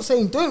 Yeah. I'm not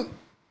saying don't.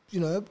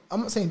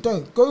 I'm not saying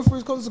don't go through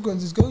his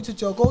consequences. Go to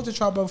jail. Go to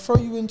trial, bro. Throw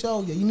you in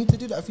jail. Yeah, you need to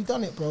do that if you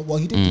done it, bro. Well,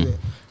 he did do it.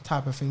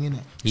 Type of thing,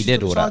 innit? He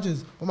did all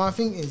that. But my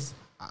thing is,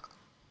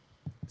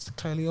 it's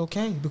clearly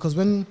okay because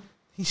when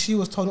she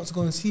was told not to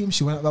go and see him,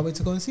 she went out of her way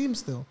to go and see him.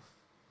 Still,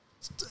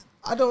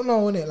 I don't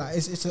know, innit? Like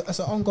it's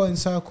an ongoing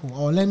circle.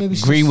 Or maybe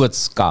Greenwood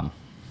scum.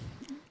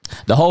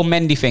 The whole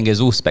Mendy thing is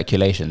all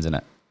speculations, isn't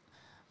it?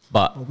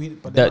 But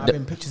there have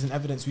been pictures and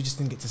evidence we just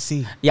didn't get to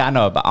see. Yeah, I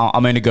know, but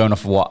I'm only going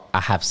off of what I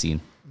have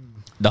seen.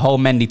 The whole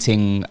Mendy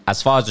thing,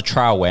 as far as the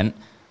trial went,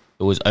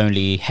 it was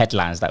only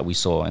headlines that we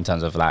saw in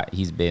terms of like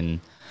he's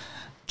been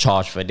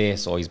charged for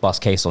this or he's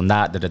bust case on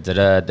that.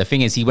 The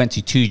thing is, he went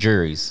to 2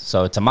 juries.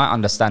 So to my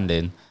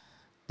understanding,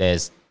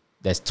 there's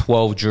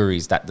 12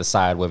 juries that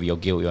decide whether you're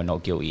guilty or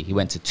not guilty. He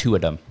went to 2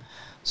 of them.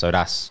 So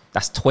that's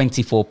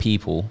 24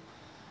 people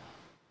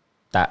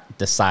that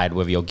decide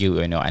whether you're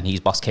guilty or not, and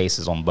he's bust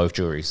cases on both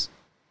juries.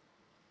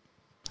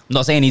 I'm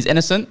not saying he's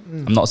innocent.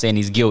 I'm not saying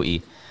he's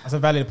guilty. That's a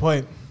valid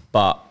point.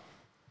 But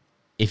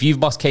if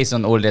you've bust cases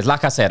on all of this,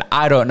 like I said,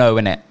 I don't know,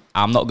 innit?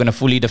 I'm not going to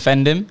fully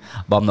defend him,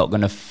 but I'm not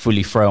going to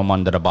fully throw him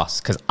under the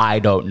bus because I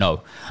don't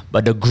know.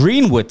 But the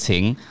Greenwood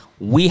thing,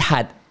 we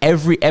had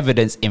every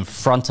evidence in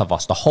front of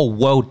us. The whole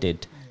world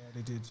did. Yeah,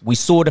 they did. We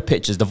saw the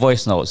pictures, the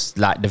voice notes,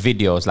 like the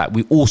videos, like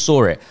we all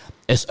saw it.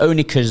 It's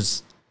only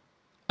because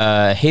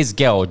his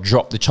girl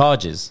dropped the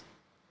charges.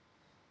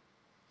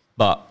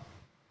 But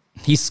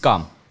he's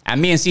scum.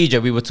 And me and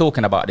CJ, we were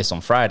talking about this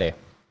on Friday.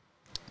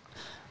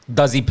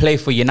 Does he play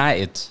for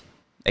United?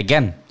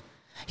 Again,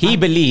 he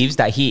believes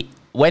that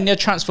when your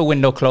transfer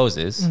window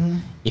closes,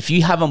 if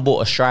you haven't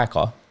bought a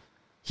striker,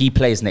 he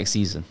plays next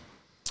season.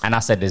 And I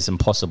said it's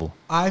impossible.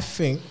 I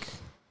think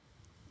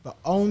the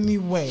only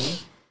way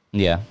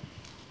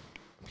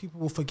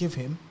people will forgive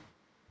him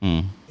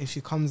if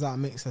she comes out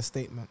and makes a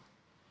statement.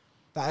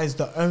 That is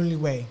the only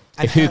way.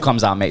 And if who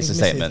comes out and makes a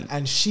statement?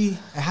 And it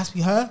has to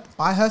be her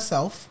by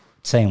herself.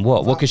 Saying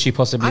what? What could she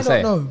possibly say?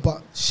 I don't know,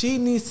 but she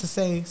needs to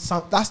say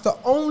something. That's the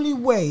only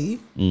way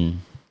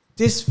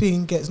this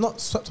thing gets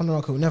not swept on the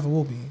rug. It never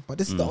will be. But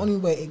this is the only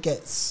way it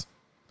gets,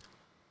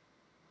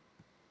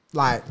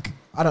 like,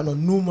 I don't know,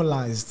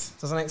 normalized.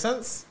 Does that make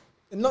sense?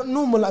 Not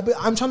normal. Like, but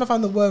I'm trying to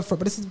find the word for it,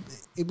 but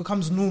it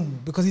becomes normal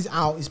because he's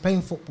out. He's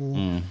playing football.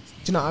 Do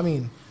you know what I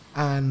mean?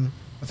 And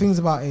the things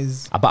about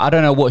is, but I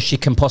don't know what she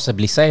can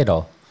possibly say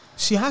though.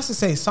 She has to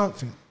say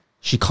something.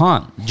 She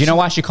can't. Do you know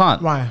why she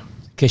can't? Why?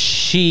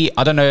 Because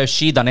I don't know if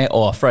she done it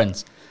or her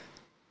friends.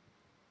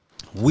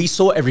 We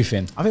saw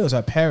everything. I think it was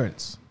her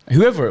parents.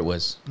 Whoever it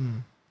was.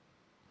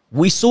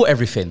 We saw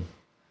everything.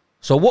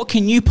 So what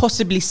can you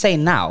possibly say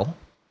now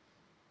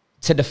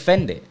to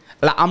defend it?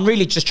 Like, I'm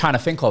really just trying to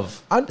think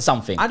of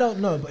something. I don't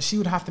know, but she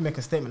would have to make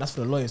a statement. That's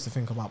for the lawyers to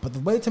think about. But the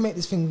way to make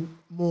this thing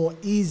more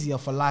easier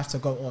for life to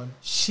go on,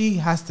 she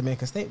has to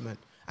make a statement.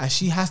 And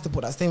she has to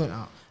put that statement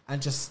out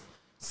and just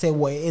say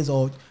what it is.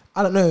 Or,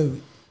 I don't know.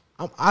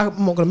 I'm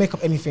not going to make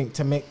up anything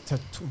to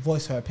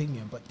voice her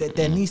opinion, but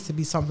there needs to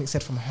be something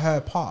said from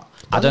her part.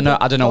 I don't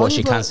know what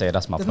she can say.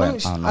 That's my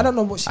point. I don't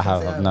know what she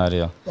can say. I have no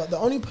idea. But the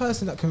only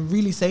person that can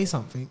really say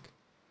something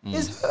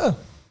is her.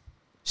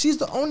 She's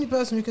the only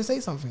person who can say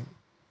something.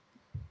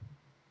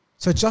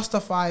 To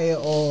justify it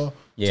or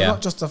to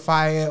not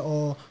justify it,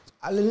 or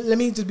let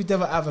me just be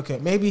devil advocate.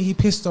 Maybe he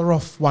pissed her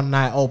off one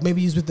night, or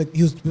maybe he was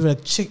with a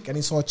chick and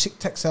he saw a chick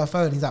text her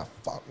phone. He's like,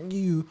 "Fuck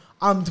you,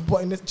 I'm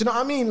putting this." Do you know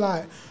what I mean?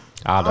 Like,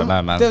 I don't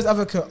know, man. There's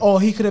advocate, or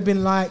he could have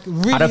been like,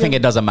 really. I don't think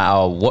it doesn't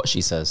matter what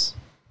she says.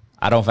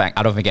 I don't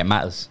think it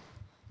matters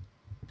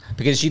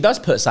because she does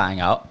put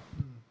something out.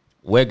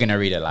 We're gonna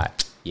read it like,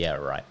 yeah,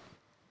 right,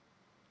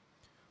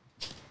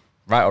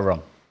 right or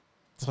wrong.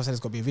 That's why I said it's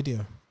got to be a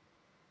video.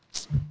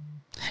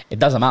 It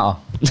doesn't matter.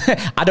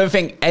 I don't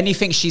think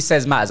anything she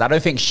says matters. I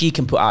don't think she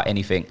can put out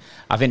anything.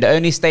 I think the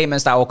only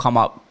statements that will come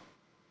up,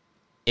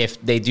 if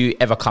they do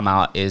ever come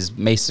out, is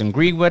Mason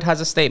Greenwood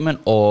has a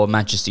statement or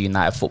Manchester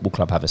United Football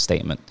Club have a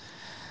statement.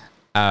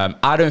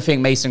 I don't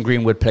think Mason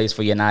Greenwood plays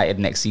for United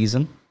next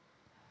season.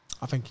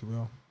 I think he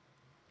will.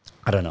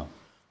 I don't know.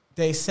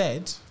 They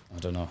said... I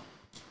don't know.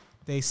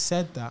 They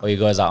said that... Or he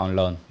goes out on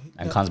loan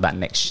and comes back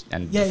next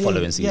and the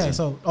following season. Yeah,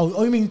 so...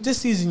 Oh, you mean this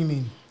season, you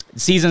mean?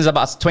 Season's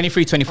about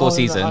 23-24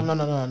 season. No.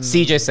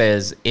 CJ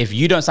says, if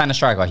you don't sign a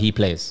striker, he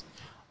plays.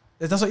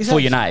 That's what you said? For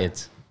United.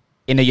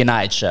 In a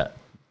United shirt.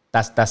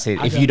 That's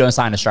it. If you don't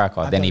sign a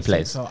striker, then he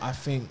plays. So I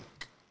think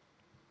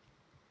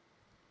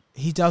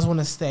he does want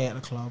to stay at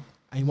the club,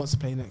 and he wants to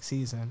play next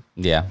season.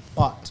 Yeah.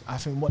 But I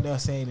think what they're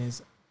saying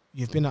is,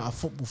 you've been out of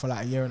football for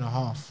like a year and a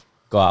half.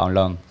 Go out on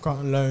loan. Go out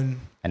on loan.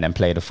 And then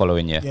play the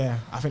following year. Yeah,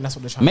 I think that's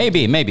what they're trying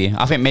Maybe. to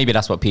I think maybe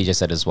that's what PJ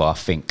said as well. I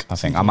think.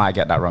 I might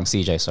get that wrong.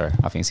 CJ, sorry.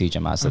 I think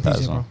CJ might have said that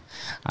as well. Bro.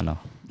 I know.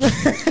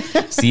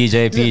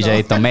 CJ,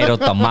 PJ,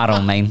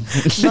 tomato, man.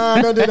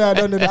 Nah, don't do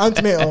that. I'm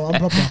tomato. I'm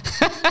proper.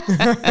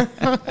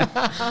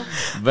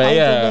 But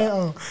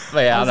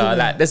yeah, I know.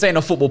 Like, this ain't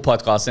a football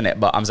podcast, innit?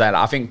 But I'm saying,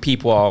 like, I think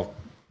people are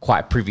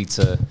quite privy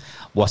to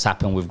what's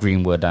happened with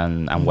Greenwood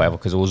and whatever,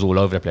 because it was all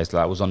over the place.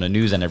 Like, it was on the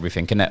news and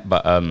everything, innit?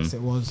 But yes,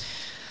 it was.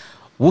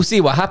 We'll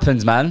see what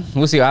happens, man.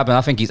 We'll see what happens.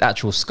 I think he's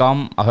actual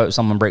scum. I hope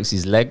someone breaks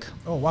his leg.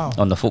 Oh, wow.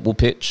 On the football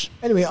pitch.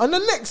 Anyway, on the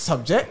next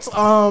subject,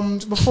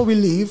 before we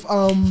leave,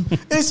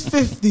 it's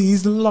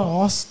 50's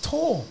last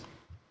tour.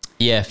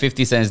 Yeah,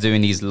 50 Cent's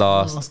doing his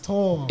last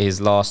tour.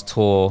 His last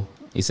tour.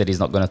 He said he's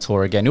not going to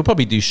tour again. He'll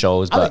probably do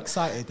shows, but I'm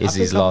excited. It's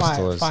his last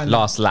tour.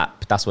 Last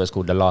lap. That's what it's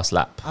called, the last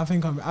lap. I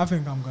think I'm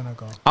gonna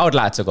go. I would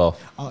like to go.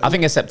 I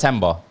think it's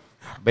September.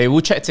 But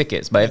we'll check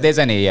tickets. But if there's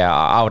any,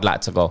 I would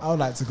like to go. I would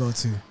like to go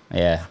too.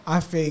 Yeah.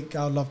 I think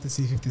I would love to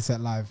see 50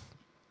 Cent live.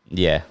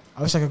 Yeah.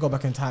 I wish I could go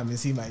back in time and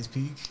see him at his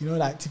peak. You know,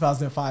 like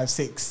 2005,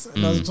 6.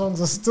 And those songs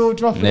are still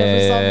dropping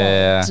every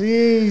summer.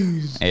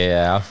 Jeez.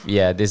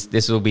 Yeah.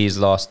 This will be his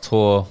last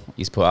tour.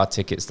 He's put out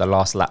tickets, the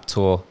last lap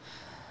tour.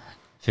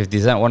 50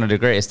 Cent, one of the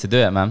greatest to do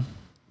it, man.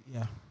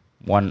 Yeah.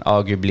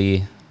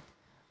 Arguably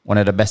one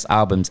of the best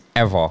albums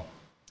ever.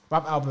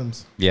 Rap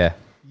albums. Yeah.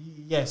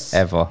 Yes.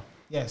 Ever.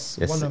 Yes.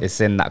 It's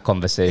in that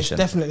conversation.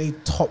 It's definitely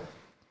top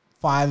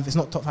 5. It's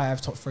not top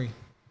 5, top 3.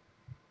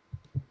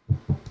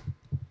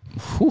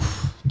 Whew,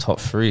 top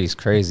 3 is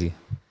crazy.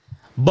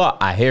 But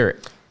I hear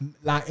it.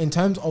 Like, in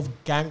terms of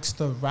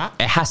gangster rap,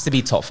 it has to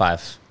be top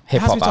 5.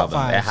 Hip-hop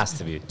album. It has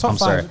to be. Top 5,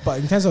 sorry. But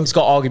in terms of... It's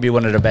got arguably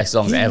one of the best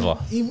songs ever.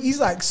 He's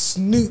like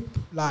Snoop.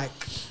 Like,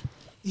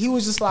 he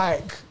was just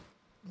like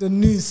the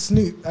new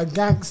Snoop, a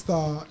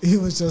gangster. He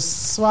was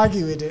just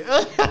swaggy with it.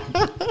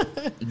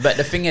 But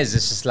the thing is,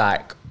 it's just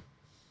like...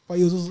 But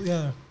he was also,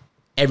 yeah.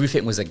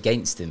 Everything was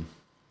against him.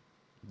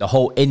 The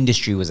whole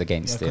industry was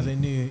against him. Because they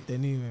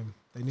knew him.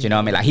 Do you know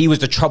what I mean? Like, he was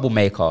the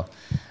troublemaker.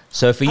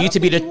 So for you to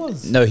be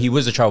the... he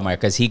was a troublemaker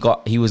because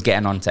he was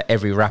getting onto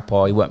every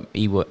rapper.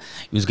 He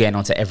was getting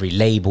onto every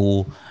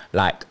label.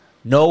 Like,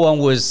 no one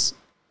was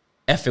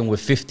effing with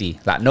 50.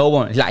 Like, no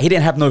one... Like, he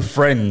didn't have no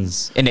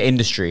friends in the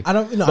industry.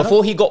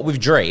 Before he got with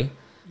Dre,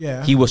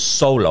 he was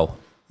solo.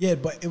 Yeah,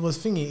 but it was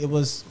thingy. It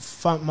was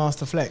Funk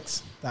Master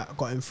Flex that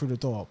got him through the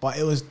door. But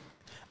it was...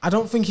 I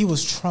don't think he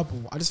was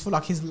trouble. I just feel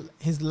like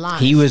his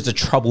life... He was the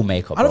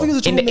troublemaker, bro. I don't think he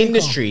was a troublemaker. In the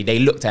industry, they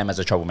looked at him as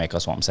a troublemaker,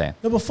 that's what I'm saying.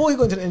 No, before he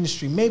got into the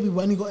industry, maybe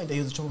when he got in there,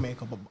 he was a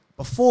troublemaker. But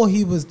before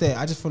he was there,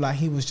 I just feel like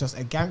he was just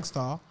a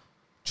gangster.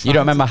 You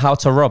don't remember How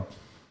to Rob?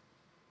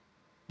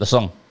 The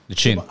song, the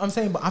tune. Yeah, I'm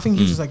saying, but I think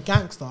he was just a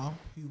gangster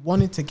who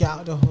wanted to get out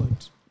of the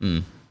hood.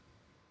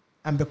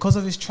 And because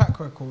of his track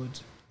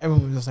record,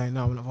 everyone was just saying,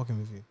 no, we're not fucking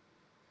with you.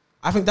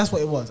 I think that's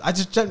what it was.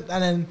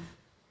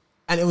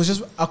 And it was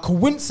just a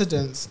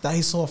coincidence that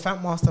he saw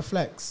Fat Master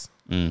Flex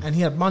and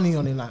he had money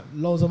on him, like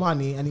loads of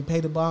money, and he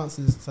paid the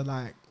bouncers to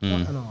like,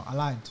 no, I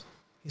lied.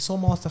 He saw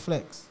Master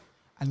Flex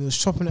and he was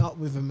chopping it up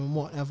with him and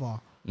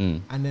whatever.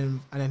 And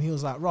then he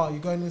was like, "Right, you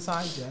going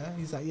inside, yeah?"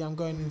 He's like, "Yeah, I'm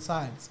going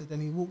inside." So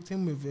then he walked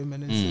in with him,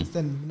 and then since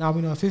then, now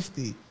we know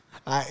 50.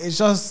 Like, it's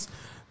just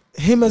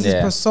him as his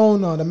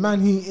persona, the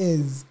man he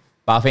is.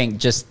 But I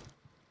think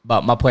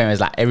but my point is,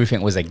 like,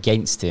 everything was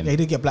against him. Yeah, he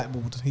did get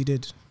blackballed. He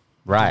did.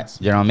 Right,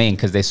 you know what I mean?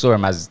 Because they saw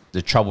him as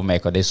the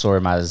troublemaker. They saw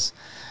him as,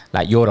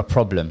 like, you're the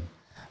problem.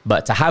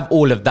 But to have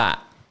all of that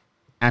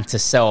and to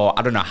sell,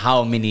 I don't know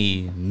how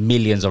many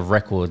millions of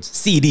records,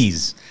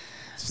 CDs,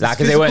 like,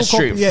 because they weren't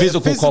street,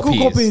 physical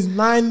copies.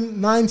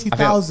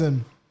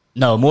 90,000.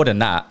 No, more than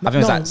that. I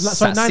think it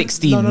was like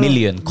 16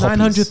 million copies.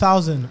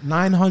 900,000.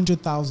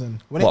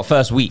 900,000. What,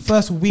 first week?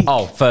 First week.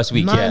 Oh, first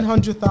week,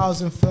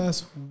 900,000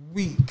 first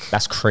week.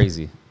 That's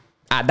crazy.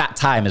 At that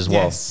time as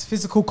well. Yes,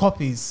 physical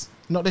copies.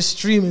 Not the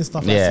streaming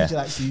stuff that CJ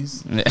likes to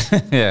use.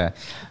 Yeah.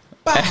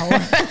 Bow.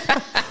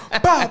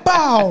 Bow,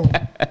 bow.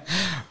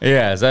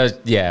 Yeah, so,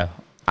 yeah.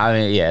 I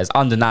mean, yeah, it's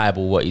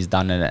undeniable what he's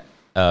done in it.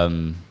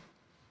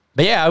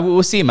 But yeah,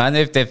 we'll see, man.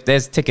 If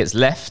there's tickets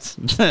left,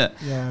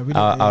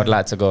 I would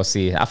like to go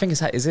see. I think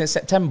is it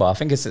September? I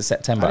think it's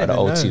September at the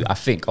O2. I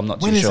think. I'm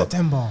not too sure. When is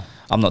September?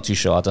 I'm not too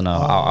sure. I don't know.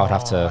 I'll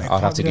have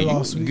to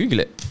Google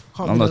it.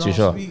 I'm not too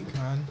sure. Week,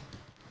 man.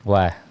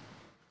 Why?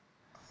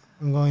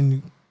 I'm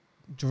going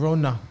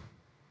Girona.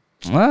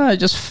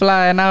 Just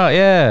flying out,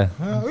 yeah.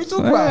 What are you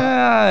talking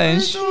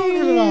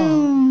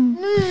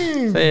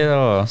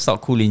about? Stop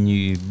calling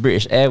you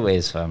British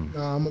Airways, fam.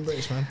 Nah, I'm not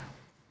British, man.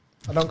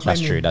 I don't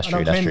claim That's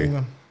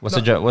true.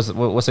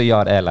 What's a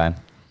yard airline?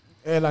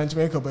 Airline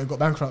Jamaica, but it got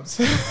bankrupt.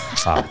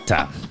 Oh,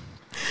 damn.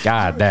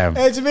 God damn.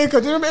 Air Jamaica.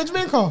 Do you remember Air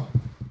Jamaica?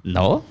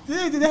 No.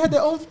 Yeah, they had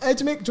their own. Air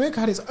Jamaica. Jamaica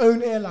had its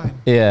own airline.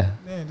 Yeah.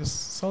 Yeah,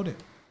 just sold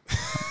it.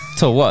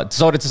 To what?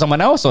 Sold it to someone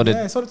else, or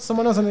yeah, sold it to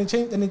someone else, and they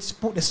changed. And they just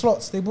bought the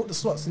slots. They bought the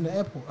slots in the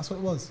airport. That's what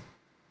it was.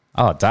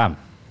 Oh, damn.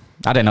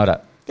 I didn't know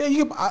that. Yeah,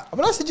 you can.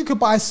 When I said you could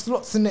buy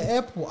slots in the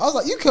airport, I was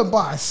like, you can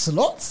buy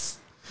slots.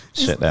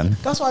 Shit, then.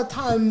 That's why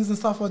times and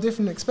stuff are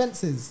different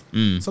expenses.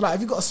 So like,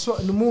 if you got a slot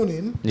in the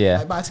morning,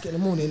 like buy a ticket in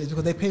the morning, it's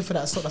because they pay for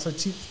that slot. That's why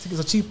tickets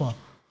are cheaper.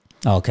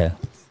 Okay.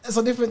 It's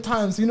a different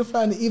time. So you know,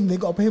 fly in the evening, they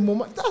got to pay more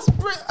money. That's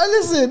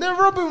listen, they're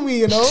robbing me.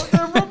 You know,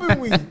 they're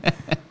robbing me.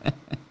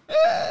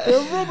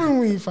 They're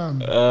robbing me,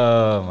 fam.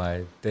 Oh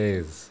my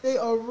days. They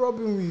are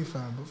robbing me,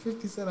 fam. But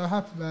 50 Cent are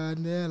happy,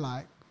 man. They're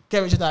like,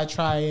 Get Rich or Die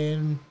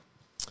Trying.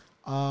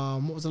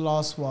 What was the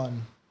last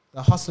one?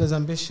 The Hustler's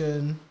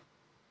Ambition.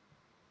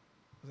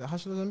 Was it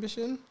Hustler's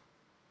Ambition?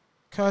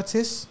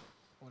 Curtis.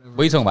 Whatever.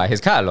 What are you talking about?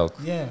 His catalogue?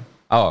 Yeah.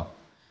 Oh.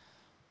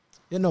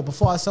 Yeah, no,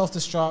 Before I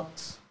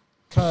Self-Destruct,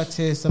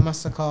 Curtis, The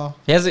Massacre.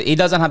 He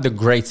doesn't have the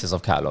greatest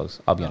of catalogues,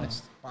 I'll be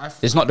honest.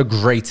 It's not the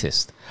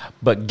greatest,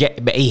 but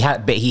he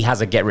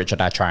has a Get Rich or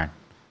Die Trying.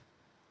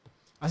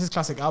 That's his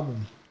classic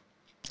album.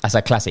 That's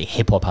a classic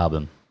hip hop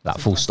album. Like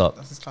full stop.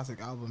 That's his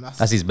classic album.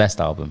 That's his best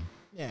album.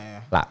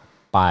 Yeah. Like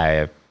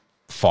by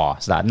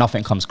far. So like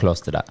nothing comes close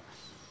to that.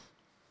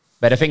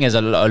 But the thing is,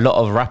 a lot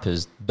of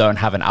rappers don't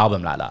have an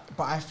album like that.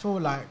 But I feel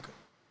like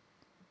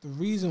the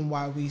reason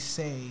why we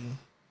say,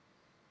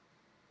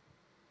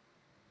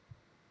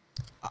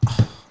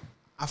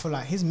 I feel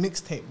like his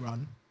mixtape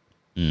run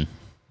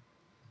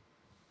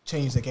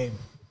changed the game.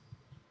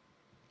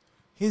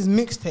 His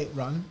mixtape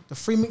run, the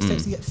 4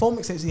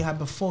 mixtapes he had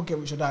before Get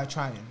Rich or Die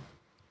Trying,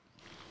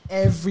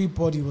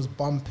 everybody was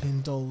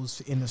bumping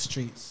those in the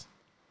streets.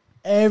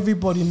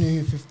 Everybody knew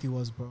who 50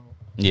 was, bro.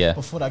 Yeah.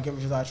 Before that Get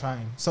Rich or Die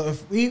Trying. So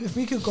if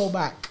we could go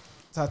back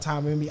to a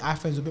time when maybe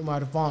iPhones were a bit more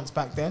advanced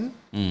back then,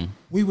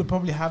 we would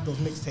probably have those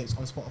mixtapes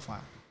on Spotify.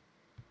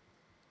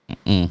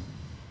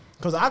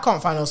 Because I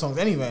can't find those songs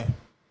anywhere.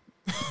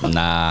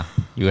 Nah,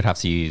 you would have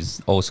to use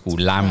old school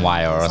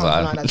LimeWire or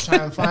something like that to try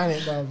and find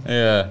it, bro.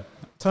 Yeah.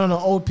 Turn on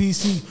an old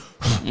PC.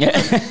 You know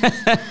what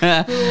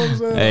I'm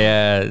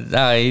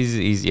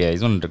saying? Yeah,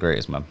 he's one of the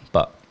greatest, man.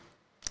 But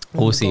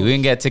we'll see. We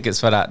can get tickets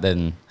for that,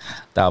 then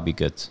that'll be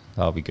good.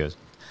 That'll be good.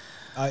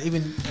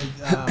 Even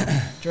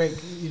Drake,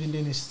 even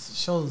doing his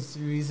shows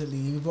recently,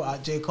 he brought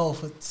out J. Cole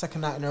for the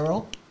second night in a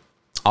row.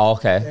 Oh,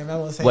 okay. Yeah,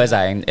 where's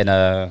that?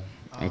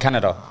 In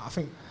Canada? I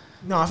think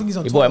he's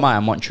on tour. He bought him out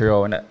in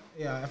Montreal, innit?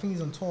 Yeah, I think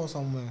he's on tour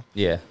somewhere.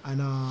 Yeah. And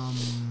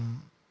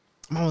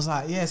man was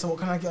like, yeah, so what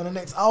can I get on the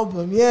next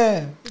album?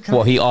 Yeah.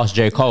 He asked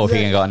J. Cole if he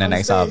can get on the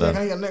next album. Yeah,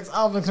 can I get the next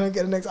album? Can I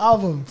get the next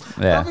album?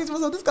 Yeah. I think to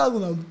myself, this guy's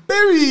gonna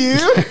bury you.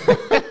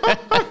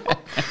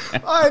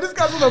 Alright, this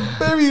guy's gonna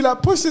bury you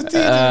like Pusha T.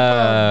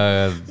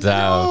 Damn.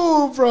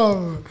 Yo,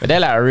 bro. But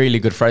they're like really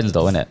good friends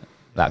though, innit?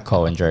 Like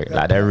Cole and Drake.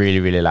 Like they're really,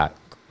 really like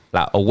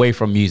away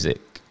from music.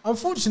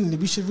 Unfortunately,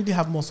 we should really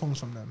have more songs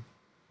from them.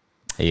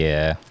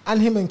 Yeah.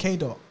 And him and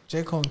K-Dot.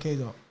 J. Cole and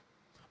K-Dot.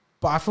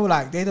 But I feel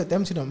like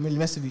them two don't really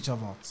mess with each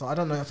other. So I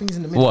don't know. I think he's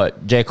in the middle.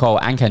 What? J. Cole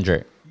and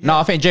Kendrick? Yeah. No,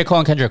 I think J. Cole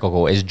and Kendrick are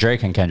cool. It's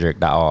Drake and Kendrick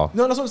that are...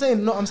 No, that's what I'm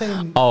saying. No, I'm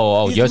saying...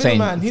 You're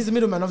saying... He's the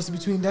middleman, obviously,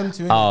 between them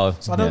two. Oh,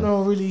 so I don't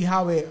know really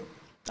how it...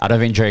 I don't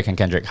think Drake and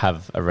Kendrick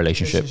have a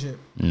relationship.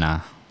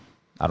 Nah,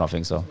 I don't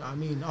think so. I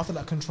mean, after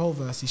that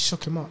controversy,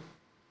 shook him up.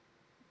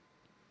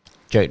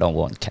 Drake don't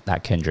want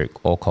that Kendrick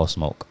or Cole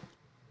smoke.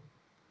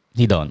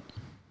 He don't.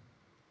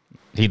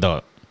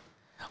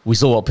 We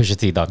saw what Pusha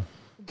T done.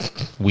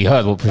 We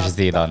heard what Pusha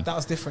T done. That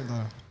was different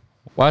though.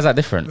 Why is that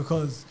different?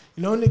 Because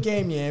you know in the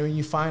game, yeah, when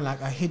you find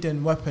like a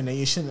hidden weapon that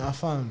you shouldn't have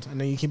found, and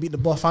then you can beat the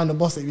boss, find the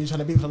boss that you've been trying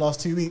to beat for the last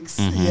 2 weeks.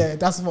 Yeah,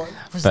 that's what.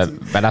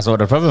 But that's what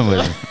the problem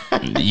was.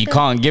 You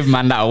can't give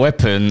man that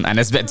weapon and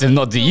expect him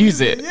not to use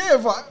it. Yeah,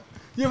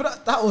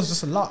 but that was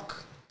just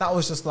luck. That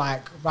was just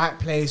like right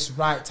place,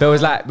 right time.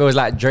 There was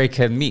like Drake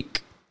and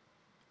Meek.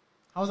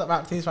 How was that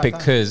right place, right time?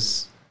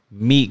 Because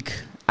Meek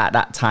at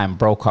that time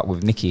broke up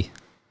with Nicki.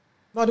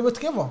 No, they were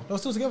together. They were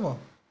still together.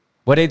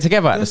 Were they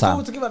together at the time? They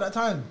were still together at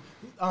that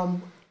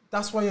time.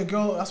 That's why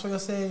you're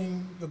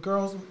saying your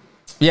girls.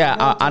 Yeah,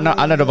 I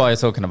know the boy you're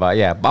talking about.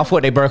 Yeah, but I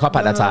thought they broke up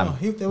at that time.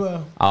 No, they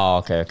were. Oh,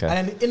 okay.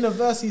 And then in the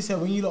verse he said,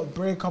 "When you lot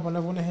break up, I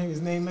never want to hear his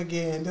name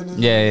again."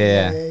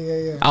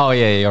 Yeah. Oh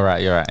yeah, you're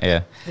right.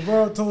 Yeah. The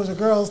world tour is a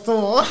girls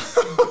tour.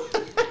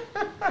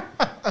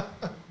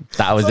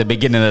 That was the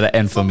beginning of the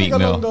end for Meek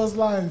Mill. Those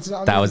lines, you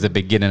know that was the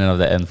beginning of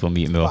the end for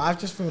Meek Mill. But I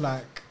just feel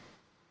like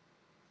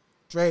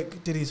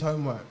Drake did his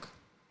homework.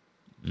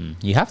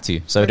 You have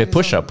to. So did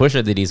Pusha.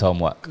 Pusha did his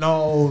homework.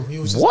 No, he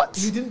was just, what?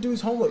 He didn't do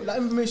his homework. That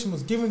information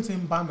was given to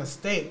him by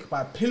mistake,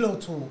 by pillow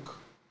talk.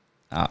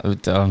 Do you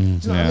know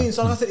what I mean?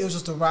 So like I said, it was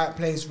just the right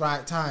place,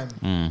 right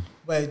time.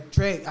 Where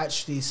Drake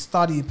actually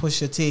studied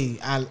Pusha T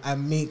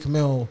and Meek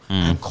Mill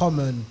and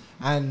Common,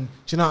 and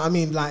do you know what I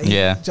mean? Like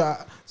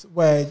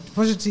where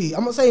Pusha T,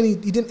 I'm not saying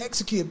he didn't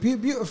execute it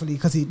beautifully,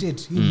 because he did.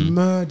 He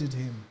murdered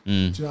him. Do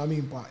you know what I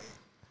mean? But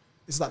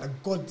it's like the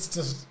gods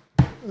just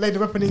laid the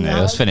weapon in your hand.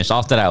 It was finished.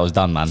 After that, it was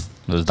done, man.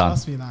 It was done.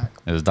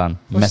 It was done.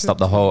 Messed up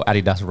the whole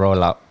Adidas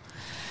rollout.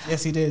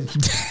 Yes, he did.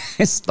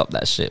 Stop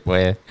that shit,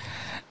 boy.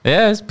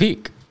 Yeah, it's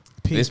peak.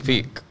 It's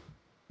peak.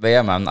 But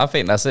yeah, man, I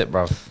think that's it,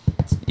 bro.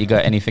 You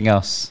got anything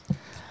else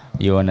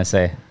you want to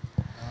say?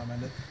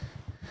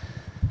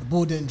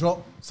 ball didn't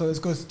drop, so it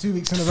goes 2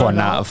 weeks in a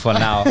row. For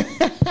now.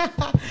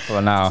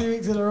 2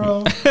 weeks in a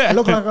row. I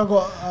look like I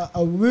got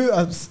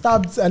a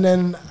stabbed, and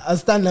then I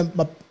stand there,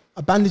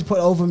 a bandage put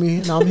over me,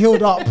 and I'm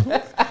healed up.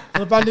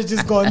 And the bandage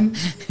is gone.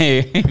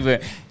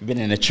 You've been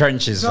in the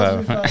trenches,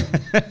 fam. Right,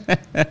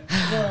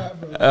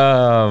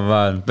 Oh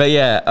man, but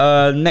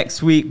yeah,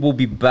 next week we'll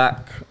be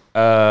back.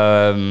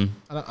 I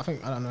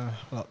don't know.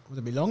 Would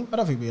it be long? I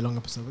don't think it'll be a long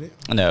episode, would it?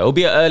 No, it'll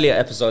be an earlier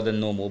episode than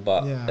normal,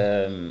 but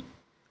Yeah.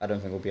 I don't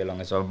think it'll be a long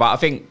episode. But I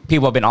think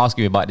people have been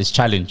asking me about this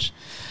challenge.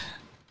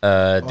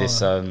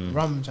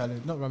 Rum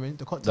challenge, not rum,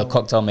 the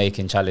cocktail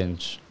making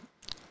challenge.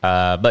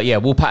 But yeah,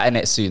 we'll pattern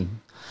it soon.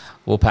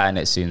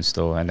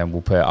 Still, and then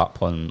we'll put it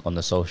up on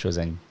the socials,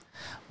 and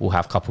we'll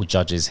have a couple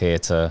judges here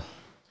to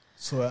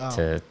sort it out.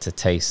 to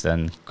taste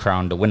and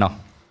crown the winner.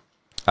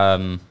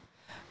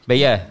 But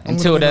yeah,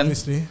 until then,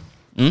 obviously.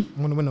 I'm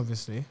gonna win,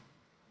 obviously.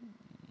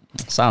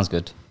 Sounds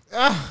good.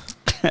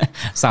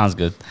 Sounds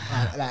good.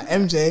 Like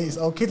MJ, it's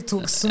okay to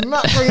talk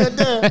smack for you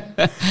there.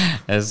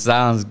 It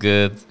sounds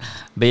good.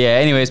 But yeah,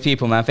 anyways,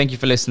 people, man, thank you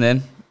for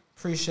listening.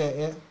 Appreciate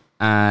it.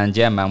 And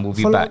yeah, man, we'll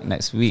be back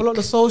next week. Follow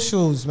the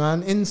socials,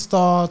 man.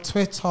 Insta,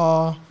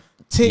 Twitter,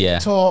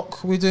 TikTok.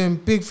 Yeah. We're doing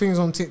big things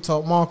on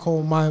TikTok.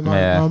 Marco, my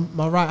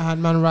right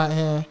hand man right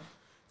here.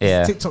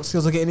 Yeah. TikTok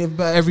skills are getting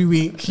better every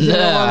week.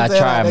 I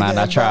try, man.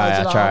 I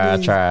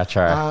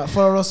try.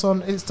 Follow us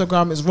on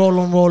Instagram. It's roll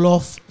on roll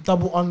off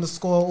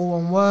 __ all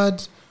one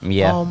word.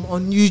 Yeah.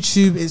 On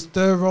YouTube, it's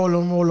the Roll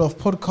on Roll Off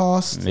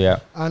podcast. Yeah.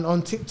 And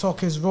on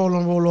TikTok, it's Roll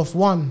on Roll Off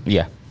 1.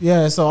 Yeah.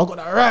 Yeah, so I got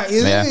that right.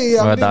 You yeah. see?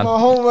 I've been my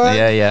homework.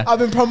 Yeah. I've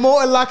been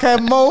promoting like a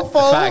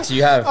mofo. Facts,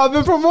 you have. I've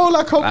been promoting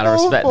like a mofo. I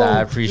respect that.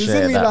 I appreciate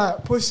you see me, that.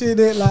 like pushing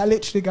it, like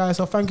literally, guys.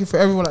 So thank you for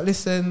everyone that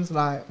listens.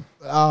 Like,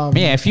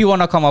 yeah, if you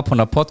want to come up on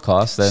a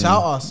podcast, then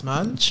shout us,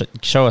 man.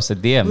 Show us a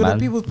DM, We're man.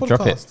 the people's podcast.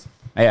 Drop it.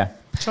 Yeah.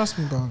 Trust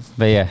me, bro.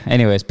 But yeah,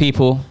 anyways,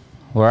 people,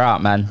 we're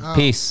out, man.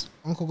 Peace.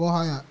 Uncle, go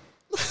high up.